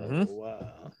 So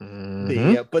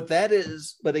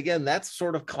but again, that's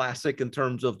sort of classic in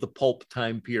terms of the pulp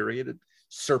time period,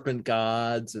 serpent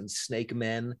gods and snake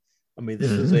men. I mean,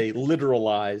 this is a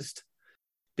literalized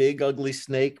big ugly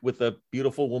snake with a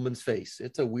beautiful woman's face.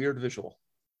 It's a weird visual.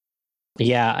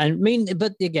 Yeah, I mean,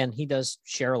 but again, he does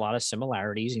share a lot of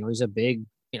similarities. He's a big,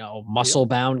 muscle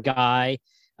bound guy.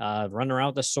 Running around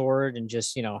with a sword and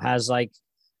just, has like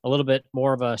a little bit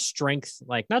more of a strength,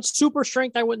 like not super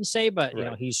strength, I wouldn't say, but,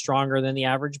 he's stronger than the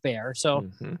average bear. So,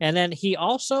 and then he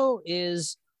also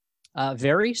is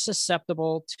very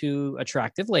susceptible to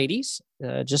attractive ladies,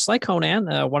 just like Conan.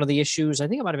 One of the issues, I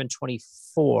think it might've been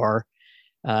 24.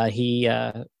 He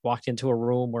walked into a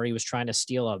room where he was trying to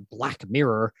steal a black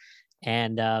mirror.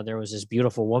 And there was this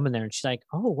beautiful woman there, and she's like,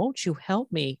 "Oh, won't you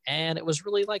help me?" And it was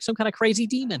really like some kind of crazy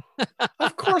demon.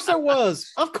 Of course it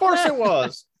was. Of course it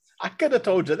was. I could have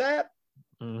told you that.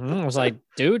 I was like,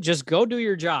 dude, just go do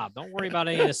your job. Don't worry about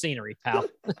any of the scenery, pal.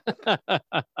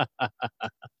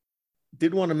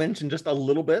 Did want to mention just a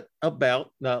little bit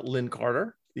about Lynn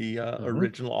Carter, the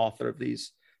original author of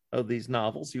these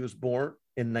novels. He was born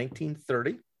in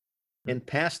 1930 and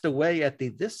passed away at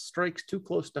this strikes too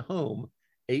close to home,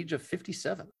 age of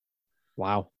 57.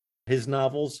 Wow. His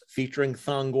novels featuring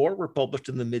Thongor were published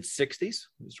in the mid-60s.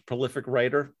 He was a prolific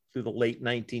writer through the late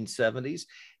 1970s.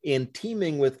 And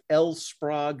teaming with L.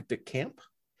 Sprague de Camp,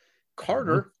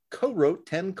 Carter co-wrote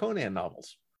 10 Conan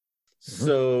novels.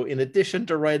 So in addition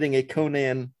to writing a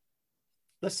Conan,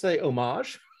 let's say,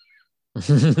 homage,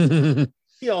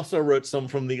 he also wrote some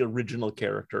from the original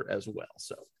character as well.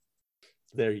 So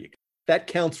there you go. That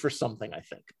counts for something, I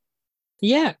think.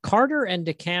 Yeah, Carter and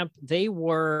DeCamp, they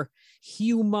were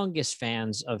humongous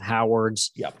fans of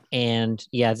Howard's. Yep. And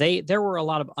yeah, there were a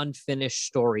lot of unfinished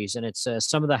stories. And it's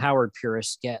some of the Howard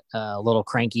purists get a little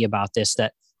cranky about this,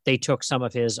 that they took some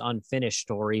of his unfinished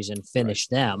stories and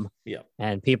finished them. Yeah.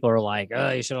 And people are like,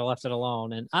 oh, you should have left it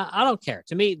alone. And I don't care.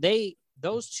 To me,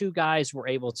 those two guys were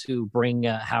able to bring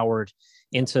Howard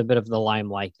into a bit of the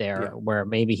limelight there, where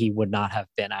maybe he would not have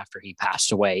been after he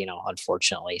passed away,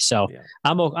 unfortunately. So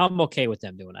I'm okay with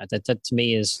them doing that. That to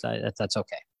me is that's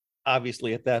okay.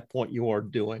 Obviously, at that point, you are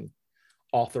doing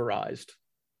authorized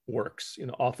works,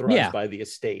 authorized by the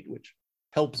estate, which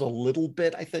helps a little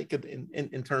bit, I think,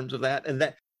 in terms of that. And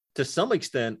that, to some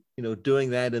extent, doing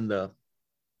that in the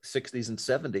 60s and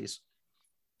 70s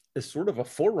is sort of a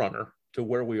forerunner to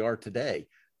where we are today.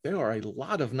 There are a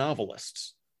lot of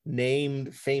novelists,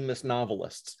 named famous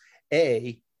novelists,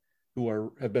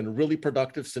 who have been really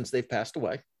productive since they've passed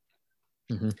away,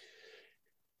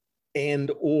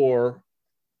 and or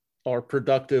are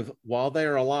productive while they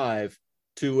are alive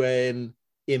to an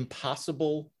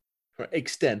impossible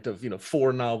extent of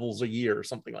 4 novels a year or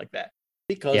something like that,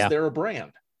 because they're a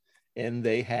brand and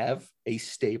they have a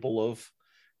stable of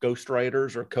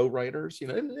ghostwriters or co-writers.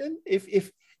 And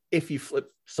if you flip,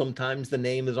 sometimes the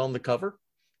name is on the cover.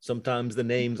 Sometimes the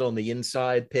name's on the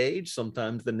inside page.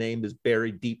 Sometimes the name is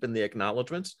buried deep in the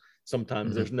acknowledgments.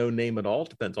 Sometimes there's no name at all.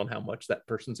 Depends on how much that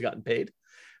person's gotten paid.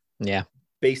 Yeah.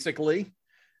 Basically,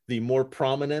 the more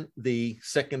prominent the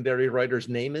secondary writer's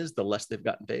name is, the less they've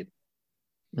gotten paid.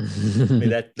 I mean,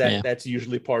 that's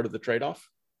usually part of the trade-off.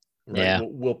 Right? Yeah.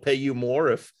 We'll pay you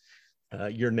more if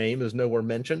your name is nowhere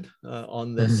mentioned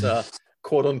on this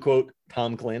quote unquote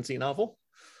Tom Clancy novel,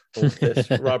 or this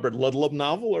Robert Ludlum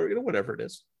novel, or whatever it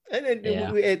is.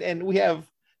 And we have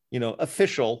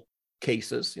official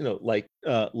cases,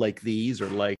 like these, or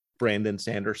like Brandon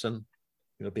Sanderson,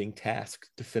 being tasked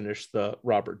to finish the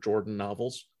Robert Jordan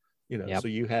novels. Yep. So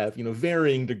you have,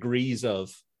 varying degrees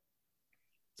of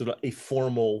sort of a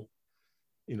formal,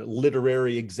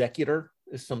 literary executor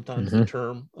is sometimes the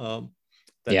term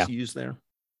that's used there.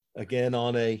 Again,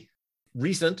 on a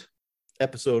recent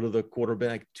episode of the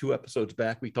Quarterback, 2 episodes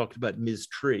back, we talked about Ms.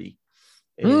 Tree,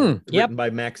 written by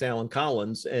Max Allan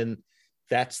Collins, and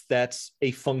that's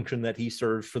a function that he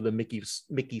serves for the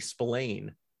Mickey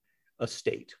Spillane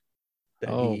estate.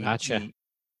 Gotcha.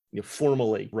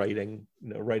 Formally writing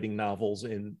novels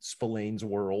in Spillane's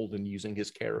world and using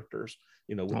his characters,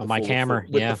 with Mike Hammer,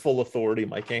 the full authority,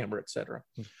 Mike Hammer, etc.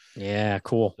 Yeah,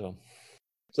 cool. So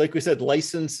like we said,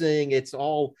 licensing, it's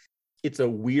a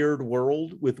weird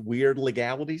world with weird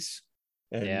legalities.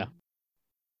 And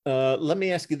let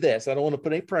me ask you this. I don't want to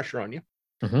put any pressure on you,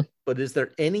 but is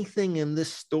there anything in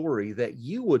this story that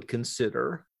you would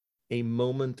consider a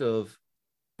moment of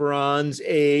Bronze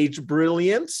Age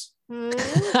brilliance?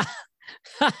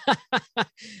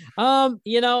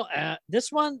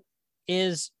 This one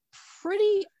is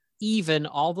pretty even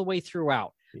all the way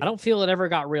throughout. I don't feel it ever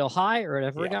got real high or it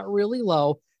ever got really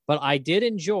low, but I did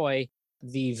enjoy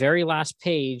the very last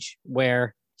page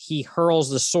where he hurls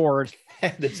the sword.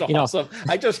 It's awesome.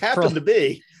 I just happen to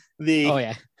be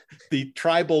the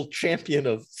tribal champion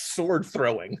of sword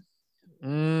throwing.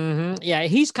 Yeah,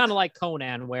 he's kind of like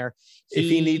Conan, where if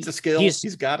he needs a skill,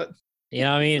 he's got it. You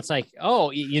know what I mean? It's like,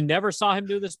 oh, you never saw him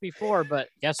do this before, but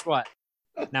guess what?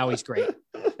 Now he's great.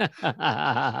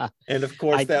 And of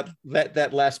course, that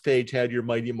last page had your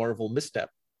Mighty Marvel misstep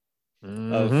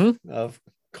of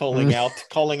calling out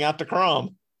to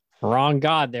Crom. Wrong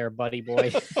god there, buddy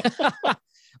boy.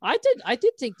 I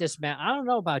did think this, man. I don't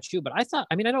know about you, but I know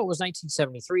it was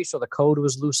 1973, so the code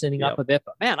was loosening up a bit.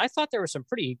 But man, I thought there were some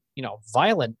pretty,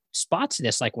 violent spots in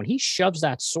this. Like when he shoves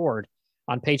that sword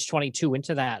on page 22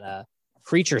 into that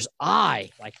creature's eye,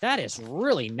 like that is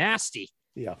really nasty.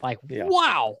 Yeah. Like,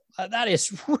 wow, that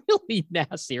is really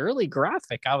nasty, really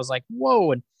graphic. I was like,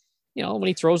 whoa. And, when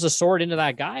he throws a sword into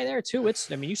that guy there too,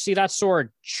 you see that sword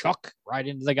chuck right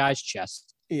into the guy's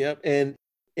chest. Yep. And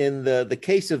in the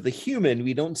case of the human,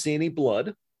 we don't see any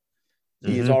blood.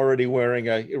 He's already wearing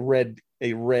a red,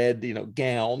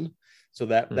 gown. So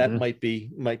that might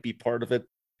be part of it.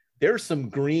 There's some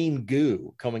green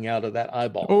goo coming out of that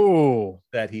eyeball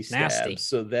that he stabs. Nasty.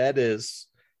 So that is,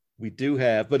 we do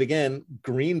have, but again,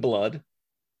 green blood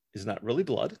is not really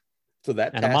blood. So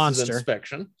that passes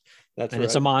inspection. That's right.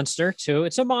 It's a monster too.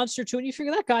 And you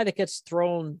figure that guy that gets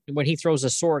thrown when he throws a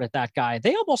sword at that guy,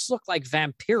 they almost look like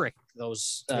vampiric,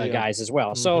 those guys as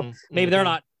well. So maybe they're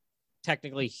not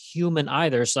technically human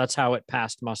either. So that's how it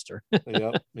passed muster.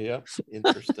 Yep.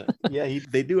 Interesting.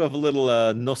 They do have a little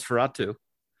Nosferatu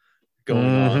going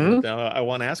on. I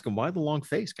want to ask him, why the long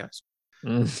face, guys?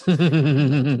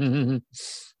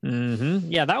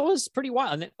 Yeah, that was pretty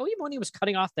wild. And then, even when he was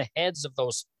cutting off the heads of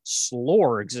those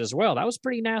slorgs as well, that was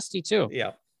pretty nasty too.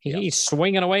 He's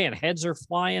swinging away and heads are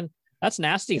flying. That's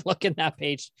nasty looking. That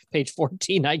page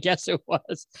 14, I guess it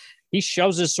was. He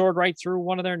shoves his sword right through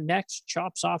one of their necks,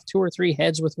 chops off 2 or 3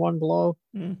 heads with one blow.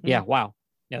 Yeah, wow.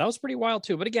 Yeah, that was pretty wild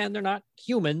too. But again, they're not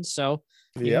humans, so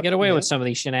you can get away with some of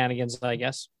these shenanigans, I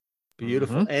guess.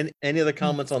 Beautiful. And any other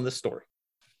comments on this story?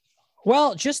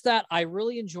 Well, just that I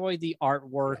really enjoyed the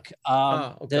artwork.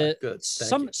 Good.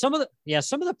 Some of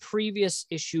the previous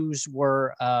issues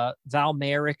were Val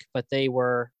Merrick, but they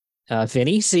were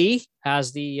Vinny C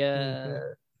as the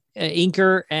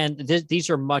inker, and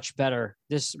these are much better.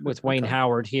 This with Wayne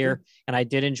Howard here, and I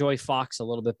did enjoy Fox a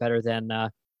little bit better than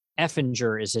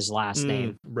Effinger is his last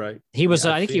name. Right. He was.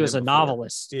 I think he was a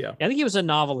novelist. Yeah. I think he was a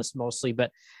novelist mostly, but.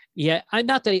 Yeah,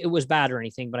 not that it was bad or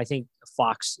anything, but I think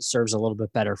Fox serves a little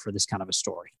bit better for this kind of a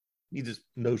story. He just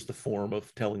knows the form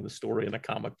of telling the story in a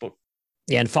comic book.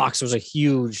 Yeah, and Fox was a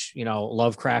huge,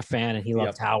 Lovecraft fan, and he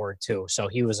loved Howard too. So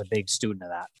he was a big student of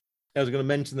that. I was going to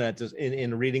mention that just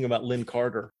in reading about Lynn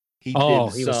Carter. He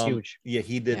was huge. Yeah,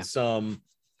 he did some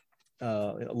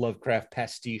Lovecraft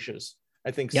pastiches.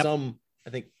 I think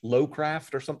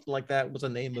Lowcraft or something like that was the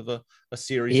name of a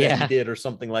series that he did or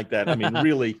something like that. I mean,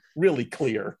 really, really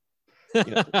clear.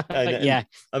 I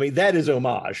mean, that is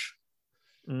homage.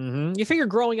 You figure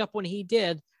growing up when he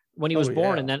was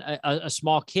born, and then a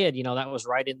small kid, that was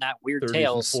right in that weird 30s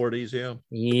tales. And 40s,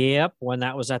 Yep, when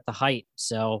that was at the height.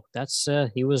 So that's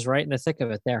he was right in the thick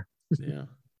of it there. Yeah.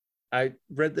 I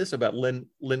read this about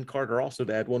Lynn Carter also,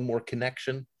 to add one more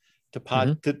connection to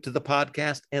the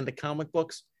podcast and the comic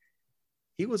books.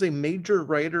 He was a major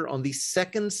writer on the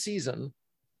 2nd season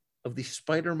of the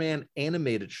Spider-Man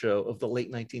animated show of the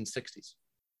late 1960s.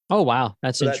 Oh, wow.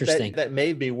 That's interesting. That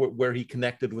may be where he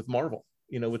connected with Marvel,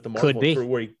 with the Could Marvel be. crew,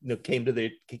 where he came to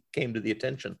the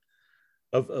attention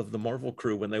of the Marvel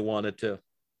crew when they wanted to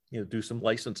do some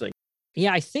licensing.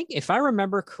 Yeah, I think if I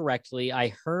remember correctly,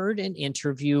 I heard an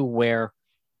interview where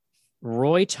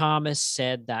Roy Thomas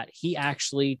said that he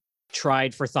actually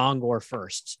tried for Thongor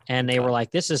first, and they were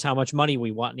like, "This is how much money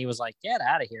we want," and he was like, "Get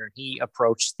out of here!" And he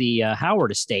approached the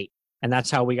Howard estate, and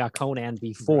that's how we got Conan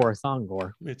before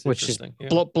Thongor, which just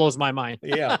blows my mind.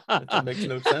 Yeah, that makes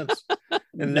no sense.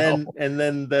 And then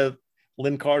the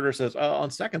Lynn Carter says, "On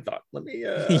second thought, let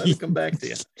me come back to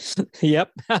you."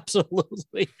 Yep,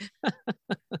 absolutely.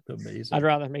 Amazing.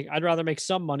 I'd rather make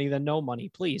some money than no money,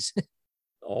 please.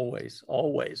 Always.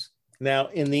 Now,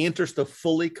 in the interest of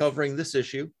fully covering this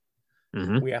issue,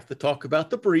 we have to talk about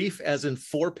the brief, as in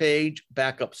 4-page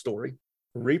backup story,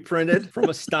 reprinted from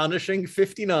Astonishing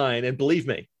 59. And believe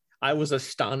me, I was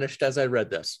astonished as I read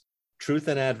this. Truth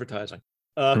in Advertising.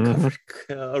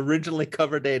 Originally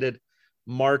cover dated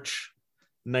March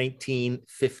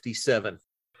 1957.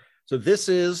 So this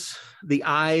is The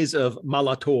Eyes of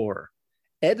Malator,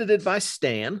 edited by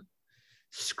Stan,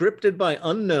 scripted by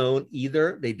unknown.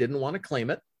 Either they didn't want to claim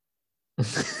it,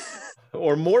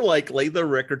 or more likely the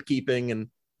record keeping in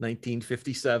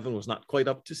 1957 was not quite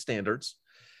up to standards.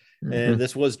 And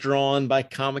this was drawn by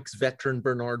comics veteran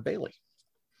Bernard Bailey.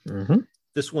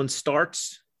 This one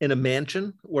starts in a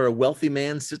mansion where a wealthy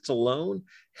man sits alone,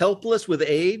 helpless with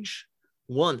age.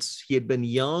 Once he had been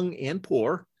young and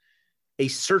poor, a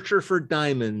searcher for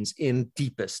diamonds in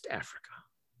deepest Africa.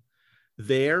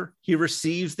 There he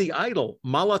receives the idol,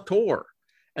 Malator,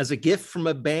 as a gift from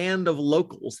a band of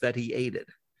locals that he aided.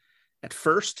 At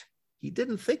first, he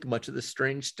didn't think much of the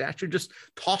strange statue, just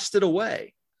tossed it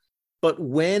away. But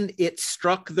when it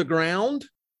struck the ground...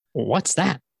 What's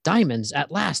that? Diamonds,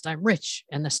 at last I'm rich,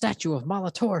 and the statue of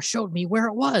Malator showed me where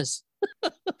it was.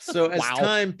 So as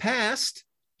time passed,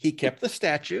 he kept the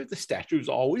statue. The statue was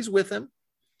always with him,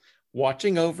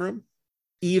 watching over him,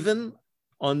 even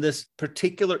on this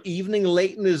particular evening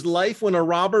late in his life when a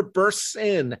robber bursts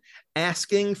in,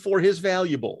 asking for his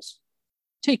valuables.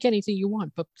 Take anything you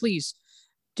want, but please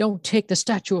don't take the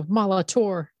statue of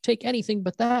Malator. Take anything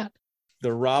but that.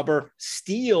 The robber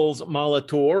steals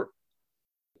Malator,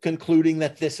 concluding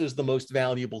that this is the most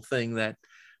valuable thing that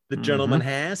the gentleman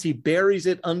has. He buries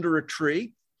it under a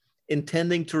tree,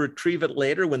 intending to retrieve it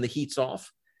later when the heat's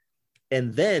off.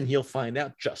 And then he'll find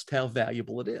out just how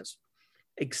valuable it is.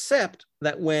 Except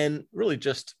that when, really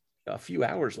just a few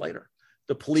hours later,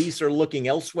 the police are looking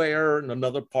elsewhere in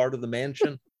another part of the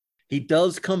mansion, he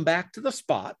does come back to the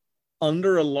spot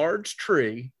under a large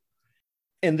tree,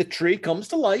 and the tree comes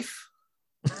to life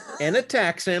and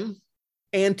attacks him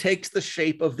and takes the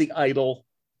shape of the idol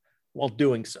while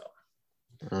doing so.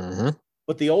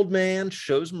 But the old man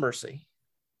shows mercy,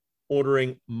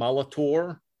 ordering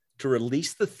Malator to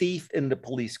release the thief into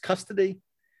police custody,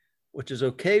 which is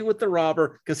okay with the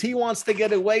robber because he wants to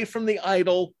get away from the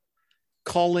idol,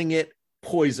 calling it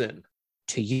poison.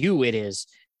 To you it is,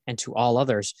 and to all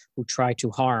others who try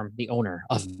to harm the owner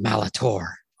of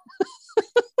Malator.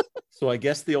 So I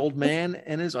guess the old man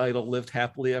and his idol lived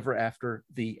happily ever after.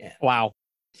 The end. Wow.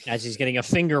 As he's getting a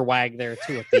finger wag there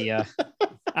too at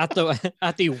the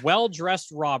at the well-dressed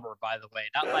robber, by the way.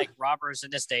 Not like robbers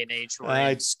in this day and age who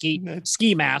are in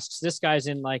ski masks. This guy's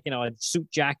in a suit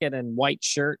jacket and white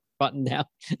shirt, button down.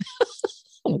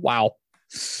 Wow.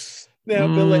 Now,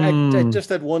 Billy, I just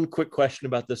had one quick question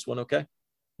about this one, okay?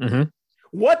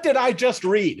 What did I just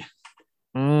read?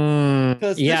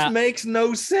 Because this makes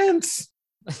no sense.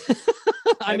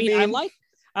 I mean, I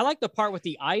like the part with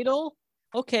the idol.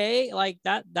 Okay, like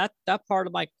that part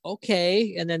of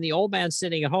okay, and then the old man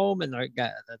sitting at home, and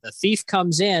the thief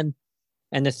comes in,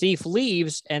 and the thief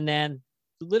leaves, and then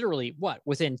literally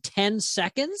within 10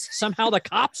 seconds, somehow the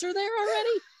cops are there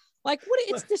already. Like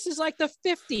what? This is like the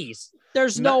 50s.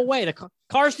 There's no way the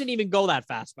cars didn't even go that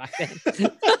fast back then.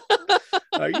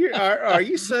 Are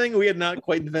you saying we had not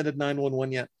quite invented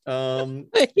 911 yet?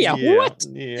 What?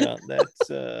 Yeah,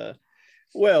 that's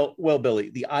well, Billy,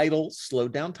 the idol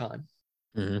slowed down time.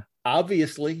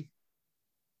 Obviously,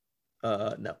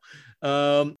 no.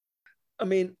 I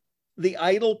mean, the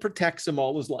idol protects him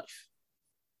all his life.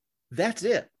 That's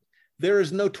it. There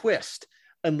is no twist,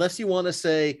 unless you want to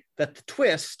say that the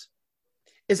twist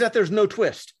is that there's no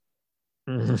twist.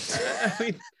 I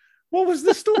mean, what was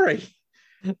the story?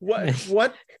 What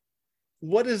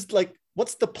is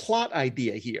what's the plot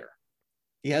idea here?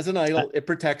 He has an idol, it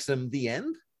protects him, the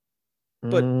end.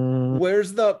 But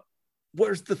where's the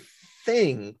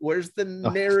thing? Where's the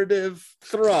narrative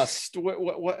thrust?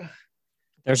 What?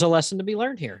 There's a lesson to be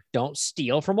learned here. Don't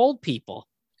steal from old people.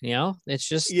 It's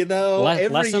just every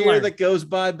lesson year learned. that goes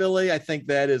by, Billy, I think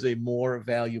that is a more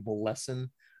valuable lesson.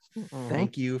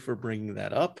 Thank you for bringing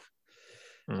that up.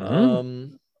 I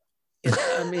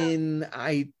mean,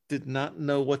 I did not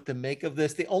know what to make of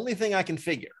this. The only thing I can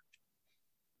figure,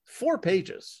 4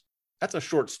 pages, that's a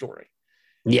short story.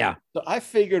 Yeah. So I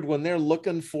figured when they're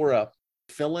looking for a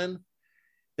fill-in,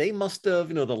 they must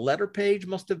have, the letter page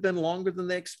must have been longer than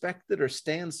they expected, or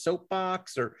Stan's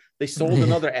soapbox, or they sold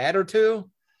another ad or two.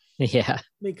 Yeah.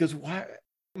 Because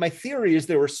my theory is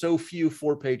there were so few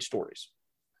 4-page stories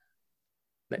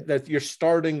that you're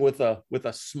starting with a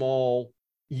small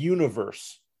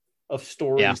universe of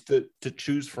stories to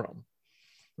choose from.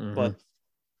 But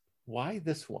why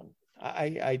this one?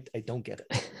 I don't get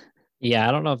it. Yeah,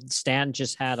 I don't know if Stan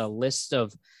just had a list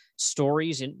of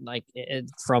stories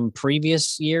from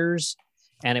previous years,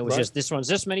 and it was just, this one's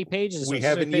this many pages. We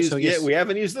haven't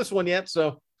used this one yet,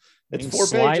 so it's 4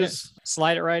 pages.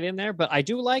 Slide it right in there. But I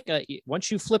do like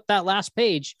once you flip that last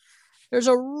page, there's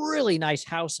a really nice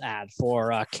house ad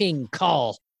for King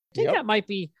Kull. I think that might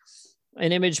be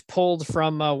an image pulled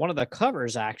from one of the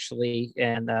covers, actually.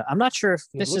 And I'm not sure if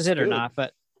this is it or not,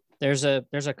 but there's a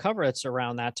cover that's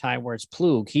around that time where it's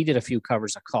Plug. He did a few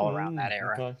covers of Kull around that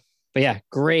era. Okay. But yeah,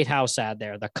 great house ad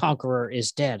there. The Conqueror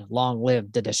is dead. Long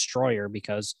live the Destroyer,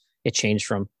 because it changed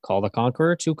from Kull the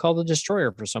Conqueror to Kull the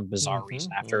Destroyer for some bizarre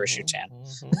reason after issue 10.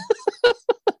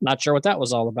 Not sure what that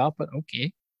was all about, but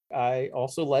okay. I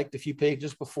also liked a few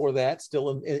pages before that,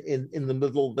 still in the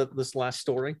middle of this last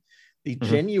story, the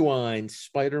genuine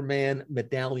Spider-Man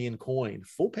medallion coin,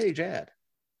 full-page ad.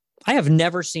 I have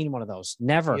never seen one of those.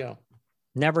 Never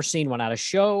seen one at a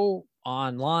show,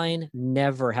 online.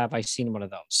 Never have I seen one of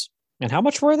those. And how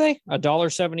much were they?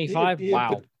 $1.75?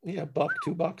 Wow. Yeah, $1,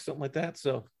 $2, something like that.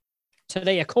 So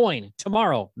today a coin,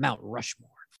 tomorrow Mount Rushmore.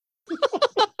 Okay.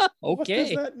 What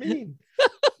does that mean?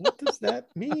 What does that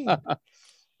mean?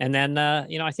 And then,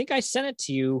 I think I sent it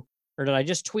to you, or did I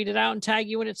just tweet it out and tag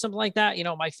you in it? Something like that.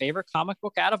 My favorite comic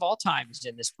book out of all time is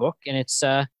in this book. And it's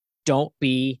Don't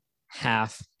Be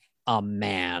Half a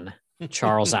Man,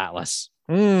 Charles Atlas.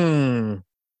 The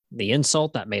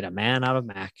insult that made a man out of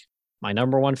Mac. My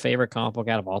number one favorite comic book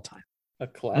out of all time. A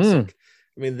classic.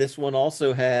 I mean, this one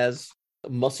also has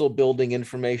muscle building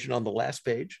information on the last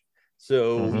page.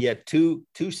 So you had two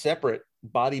separate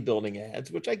bodybuilding ads,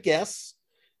 which I guess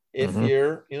if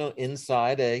you're,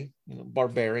 inside a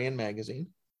Barbarian magazine,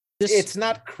 it's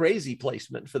not crazy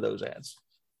placement for those ads.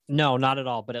 No, not at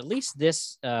all. But at least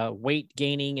this weight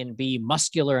gaining and be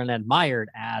muscular and admired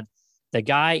ad, the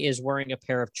guy is wearing a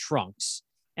pair of trunks.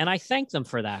 And I thank them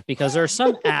for that, because there are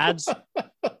some ads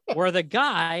where the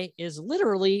guy is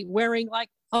literally wearing like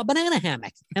a banana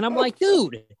hammock. And I'm like,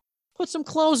 dude, put some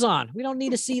clothes on. We don't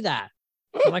need to see that.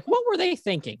 I'm like, what were they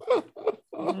thinking?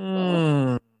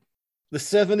 The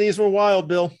 70s were wild,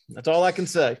 Bill. That's all I can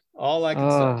say.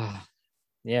 Say.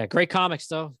 Yeah, great comics,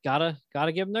 though. Gotta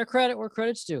give them their credit where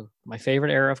credit's due. My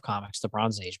favorite era of comics, the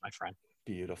Bronze Age, my friend.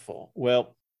 Beautiful.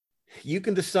 Well, you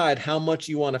can decide how much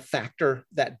you want to factor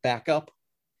that backup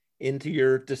into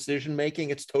your decision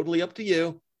making. It's totally up to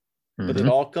you. But it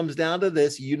all comes down to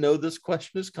this. This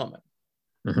question is coming.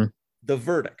 The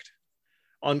verdict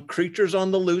on Creatures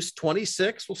on the Loose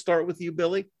 26. We'll start with you,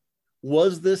 Billy.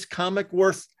 Was this comic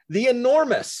worth the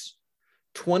enormous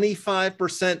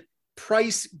 25%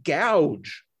 price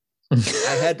gouge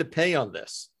I had to pay on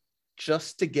this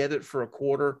just to get it for a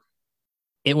quarter?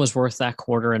 It was worth that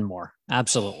quarter and more.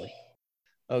 Absolutely.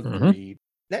 Agreed.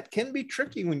 That can be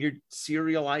tricky when you're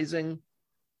serializing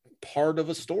part of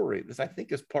a story. This, I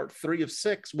think, is part 3 of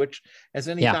 6, which, as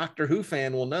any Doctor Who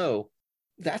fan will know,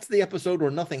 that's the episode where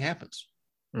nothing happens.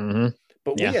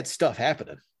 But we had stuff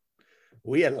happening.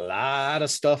 We had a lot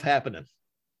of stuff happening.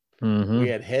 We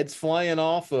had heads flying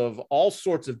off of all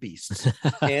sorts of beasts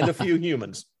and a few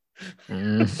humans.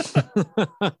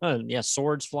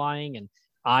 Swords flying and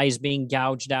eyes being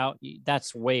gouged out.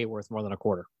 That's way worth more than a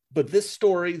quarter. But this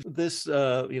story, this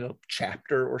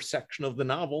chapter or section of the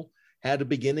novel had a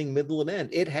beginning, middle, and end.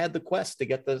 It had the quest to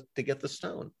get the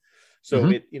stone.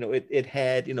 So it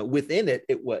had, within it,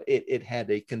 it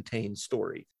had a contained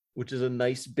story, which is a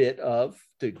nice bit of,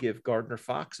 to give Gardner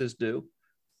Fox his due,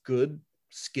 good,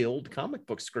 skilled comic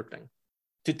book scripting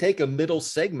to take a middle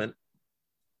segment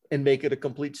and make it a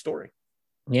complete story.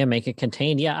 Yeah, make it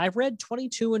contained. Yeah, I've read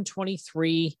 22 and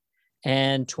 23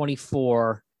 and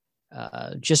 24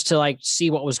 just to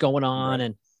see what was going on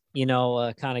and,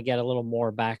 kind of get a little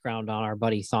more background on our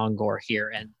buddy Thongor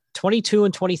here. And 22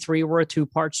 and 23 were a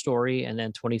 2-part story, and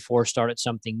then 24 started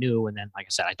something new. And then, like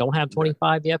I said, I don't have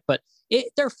 25 yet, but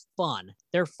they're fun.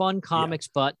 They're fun comics,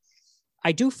 but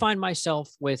I do find myself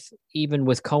even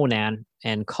with Conan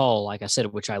and Kull, like I said,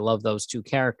 which I love those two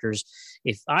characters.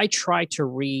 If I try to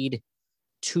read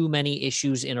too many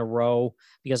issues in a row,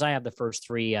 because I have the first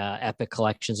three epic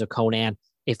collections of Conan,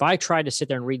 if I try to sit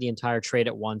there and read the entire trade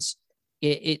at once,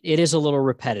 it is a little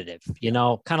repetitive, kind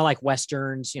of like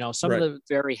Westerns, some Right. of the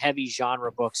very heavy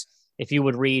genre books. If you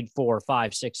would read 4,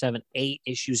 5, 6, 7, 8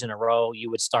 issues in a row, you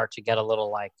would start to get a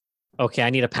little like, okay, I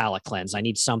need a palate cleanse. I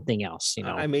need something else,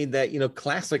 I mean that,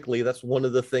 classically, that's one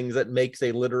of the things that makes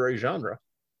a literary genre.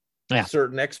 Yeah.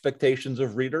 Certain expectations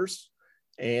of readers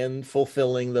and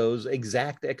fulfilling those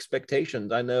exact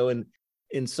expectations. I know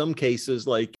in some cases,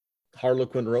 like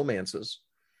Harlequin romances,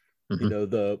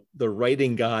 the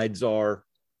writing guides are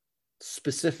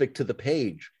specific to the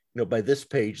page. By this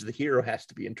page, the hero has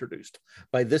to be introduced.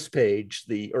 By this page,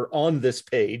 on this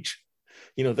page,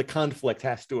 the conflict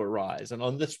has to arise. And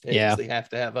on this page, they have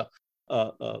to have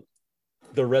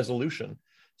the resolution.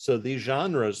 So these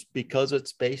genres, because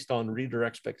it's based on reader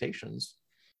expectations,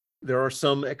 there are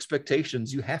some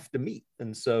expectations you have to meet.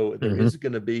 And so there is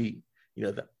going to be,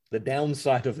 the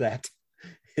downside of that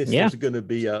is there's going to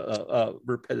be a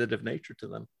repetitive nature to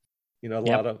them. A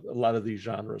lot of these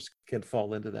genres can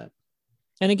fall into that.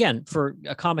 And again, for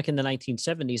a comic in the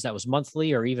 1970s that was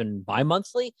monthly or even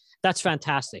bi-monthly, that's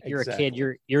fantastic. You're a kid,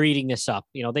 you're eating this up.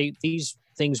 These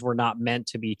things were not meant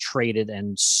to be traded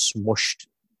and smooshed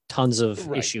tons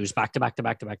of issues back to back to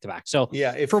back to back to back. So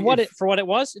for what it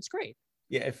was, it's great.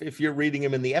 Yeah, if you're reading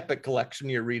them in the Epic collection,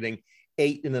 you're reading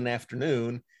 8 in an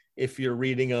afternoon. If you're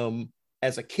reading them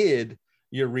as a kid,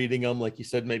 you're reading them, like you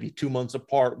said, maybe 2 months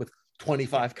apart with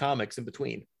 25 comics in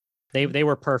between. They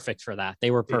were perfect for that. They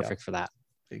were perfect for that.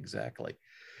 Exactly.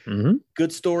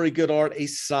 Good story, good art, a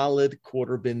solid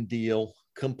quarter bin deal.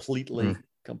 Completely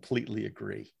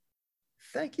agree.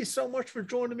 Thank you so much for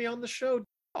joining me on the show.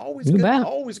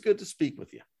 Always good to speak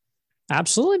with you.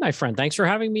 Absolutely, my friend. Thanks for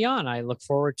having me on. I look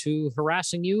forward to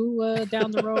harassing you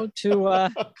down the road to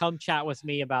come chat with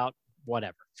me about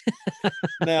whatever.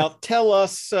 Now, tell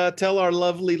our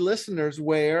lovely listeners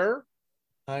where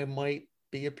I might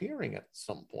be appearing at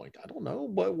some point. I don't know,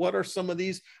 but what are some of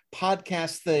these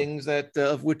podcast things that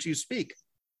of which you speak?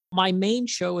 My main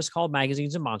show is called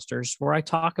Magazines and Monsters, where I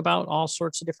talk about all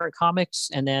sorts of different comics,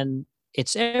 and then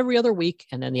it's every other week,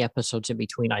 and then the episodes in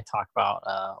between I talk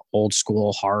about old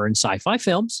school horror and sci-fi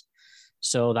films.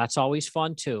 So that's always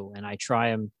fun too. And I'm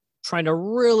trying to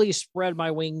really spread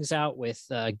my wings out with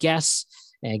guests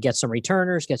and get some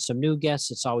returners, get some new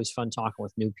guests. It's always fun talking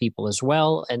with new people as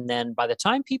well. And then by the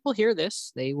time people hear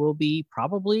this, they will be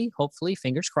probably, hopefully,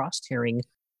 fingers crossed, hearing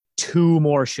 2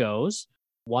 more shows.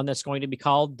 One that's going to be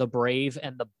called The Brave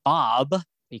and the Bob,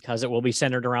 because it will be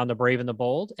centered around the Brave and the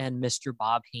Bold and Mr.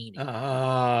 Bob Haney.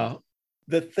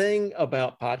 The thing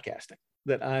about podcasting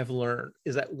that I've learned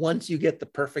is that once you get the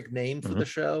perfect name for the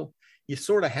show, you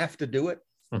sort of have to do it.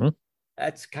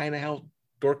 That's kind of how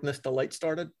Darkness to Light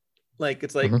started. Like,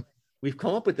 it's like, we've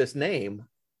come up with this name.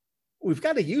 We've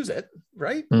got to use it,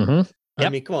 right? I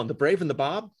mean, come on, The Brave and the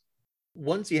Bob.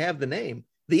 Once you have the name,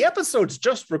 the episodes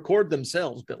just record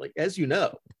themselves, Billy, as you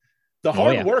know. The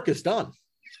hard work is done.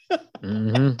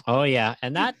 Oh, yeah.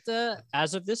 And that,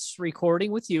 as of this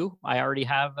recording with you, I already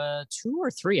have 2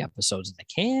 or 3 episodes in the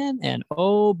can. And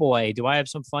oh boy, do I have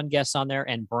some fun guests on there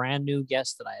and brand new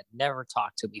guests that I had never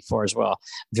talked to before as well.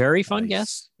 Very fun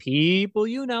guests, people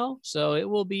so it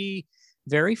will be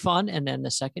very fun. And then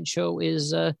the second show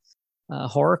is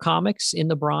horror comics in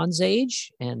the Bronze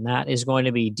Age, and that is going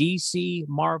to be DC,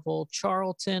 Marvel,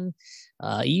 Charlton,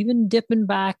 even dipping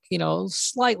back,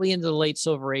 slightly into the late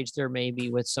Silver Age there maybe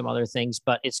with some other things,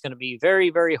 but it's going to be very,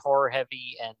 very horror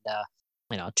heavy.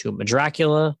 And Tomb of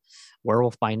Dracula,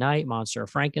 Werewolf by Night, Monster of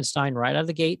Frankenstein right out of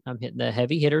the gate. I'm hitting the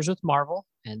heavy hitters with Marvel,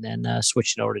 and then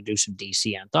switching over to do some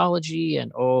DC anthology,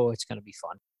 and it's going to be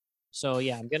fun. So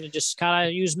yeah, I'm going to just kind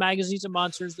of use Magazines and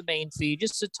Monsters, the main feed,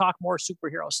 just to talk more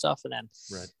superhero stuff, and then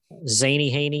Zany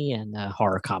Haney and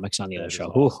horror comics on the other show.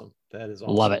 Awesome. That is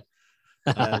awesome. Love it.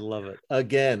 I love it.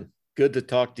 Again, good to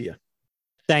talk to you.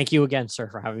 Thank you again, sir,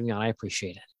 for having me on. I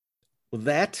appreciate it. Well,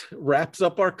 that wraps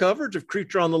up our coverage of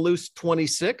Creature on the Loose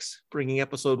 26, bringing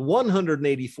episode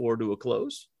 184 to a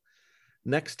close.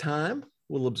 Next time,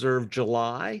 we'll observe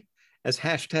July as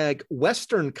hashtag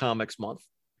Western Comics Month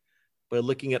by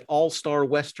looking at All-Star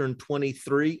Western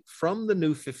 23 from the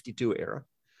New 52 era.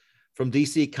 From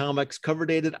DC Comics, cover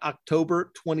dated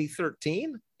October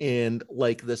 2013. And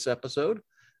like this episode,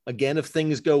 again, if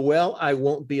things go well, I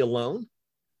won't be alone.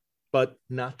 But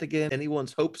not to get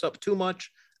anyone's hopes up too much,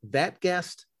 that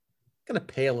guest going to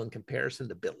pale in comparison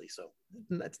to Billy. So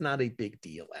that's not a big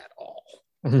deal at all.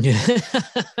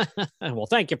 Well,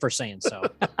 thank you for saying so.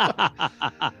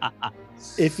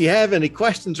 If you have any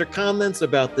questions or comments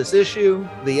about this issue,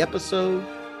 the episode,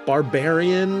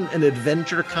 Barbarian, and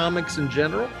Adventure Comics in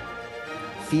general,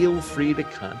 feel free to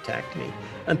contact me.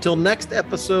 Until next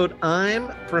episode, I'm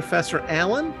Professor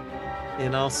Allen,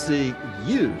 and I'll see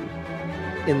you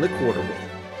in the quarter wheel.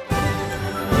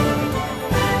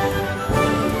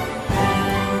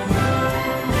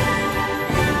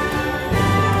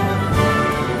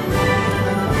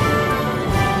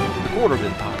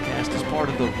 Quarterbin Podcast is part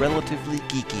of the Relatively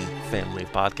Geeky family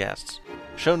of podcasts.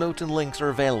 Show notes and links are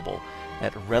available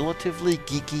at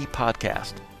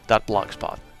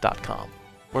relativelygeekypodcast.blogspot.com,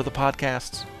 where the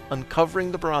podcasts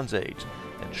Uncovering the Bronze Age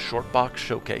and Shortbox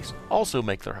Showcase also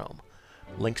make their home.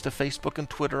 Links to Facebook and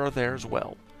Twitter are there as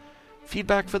well.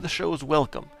 Feedback for the show is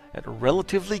welcome at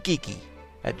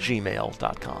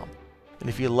relativelygeeky@gmail.com. And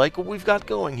if you like what we've got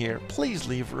going here, please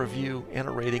leave a review and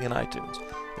a rating in iTunes.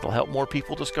 It'll help more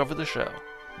people discover the show.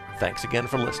 Thanks again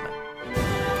for listening.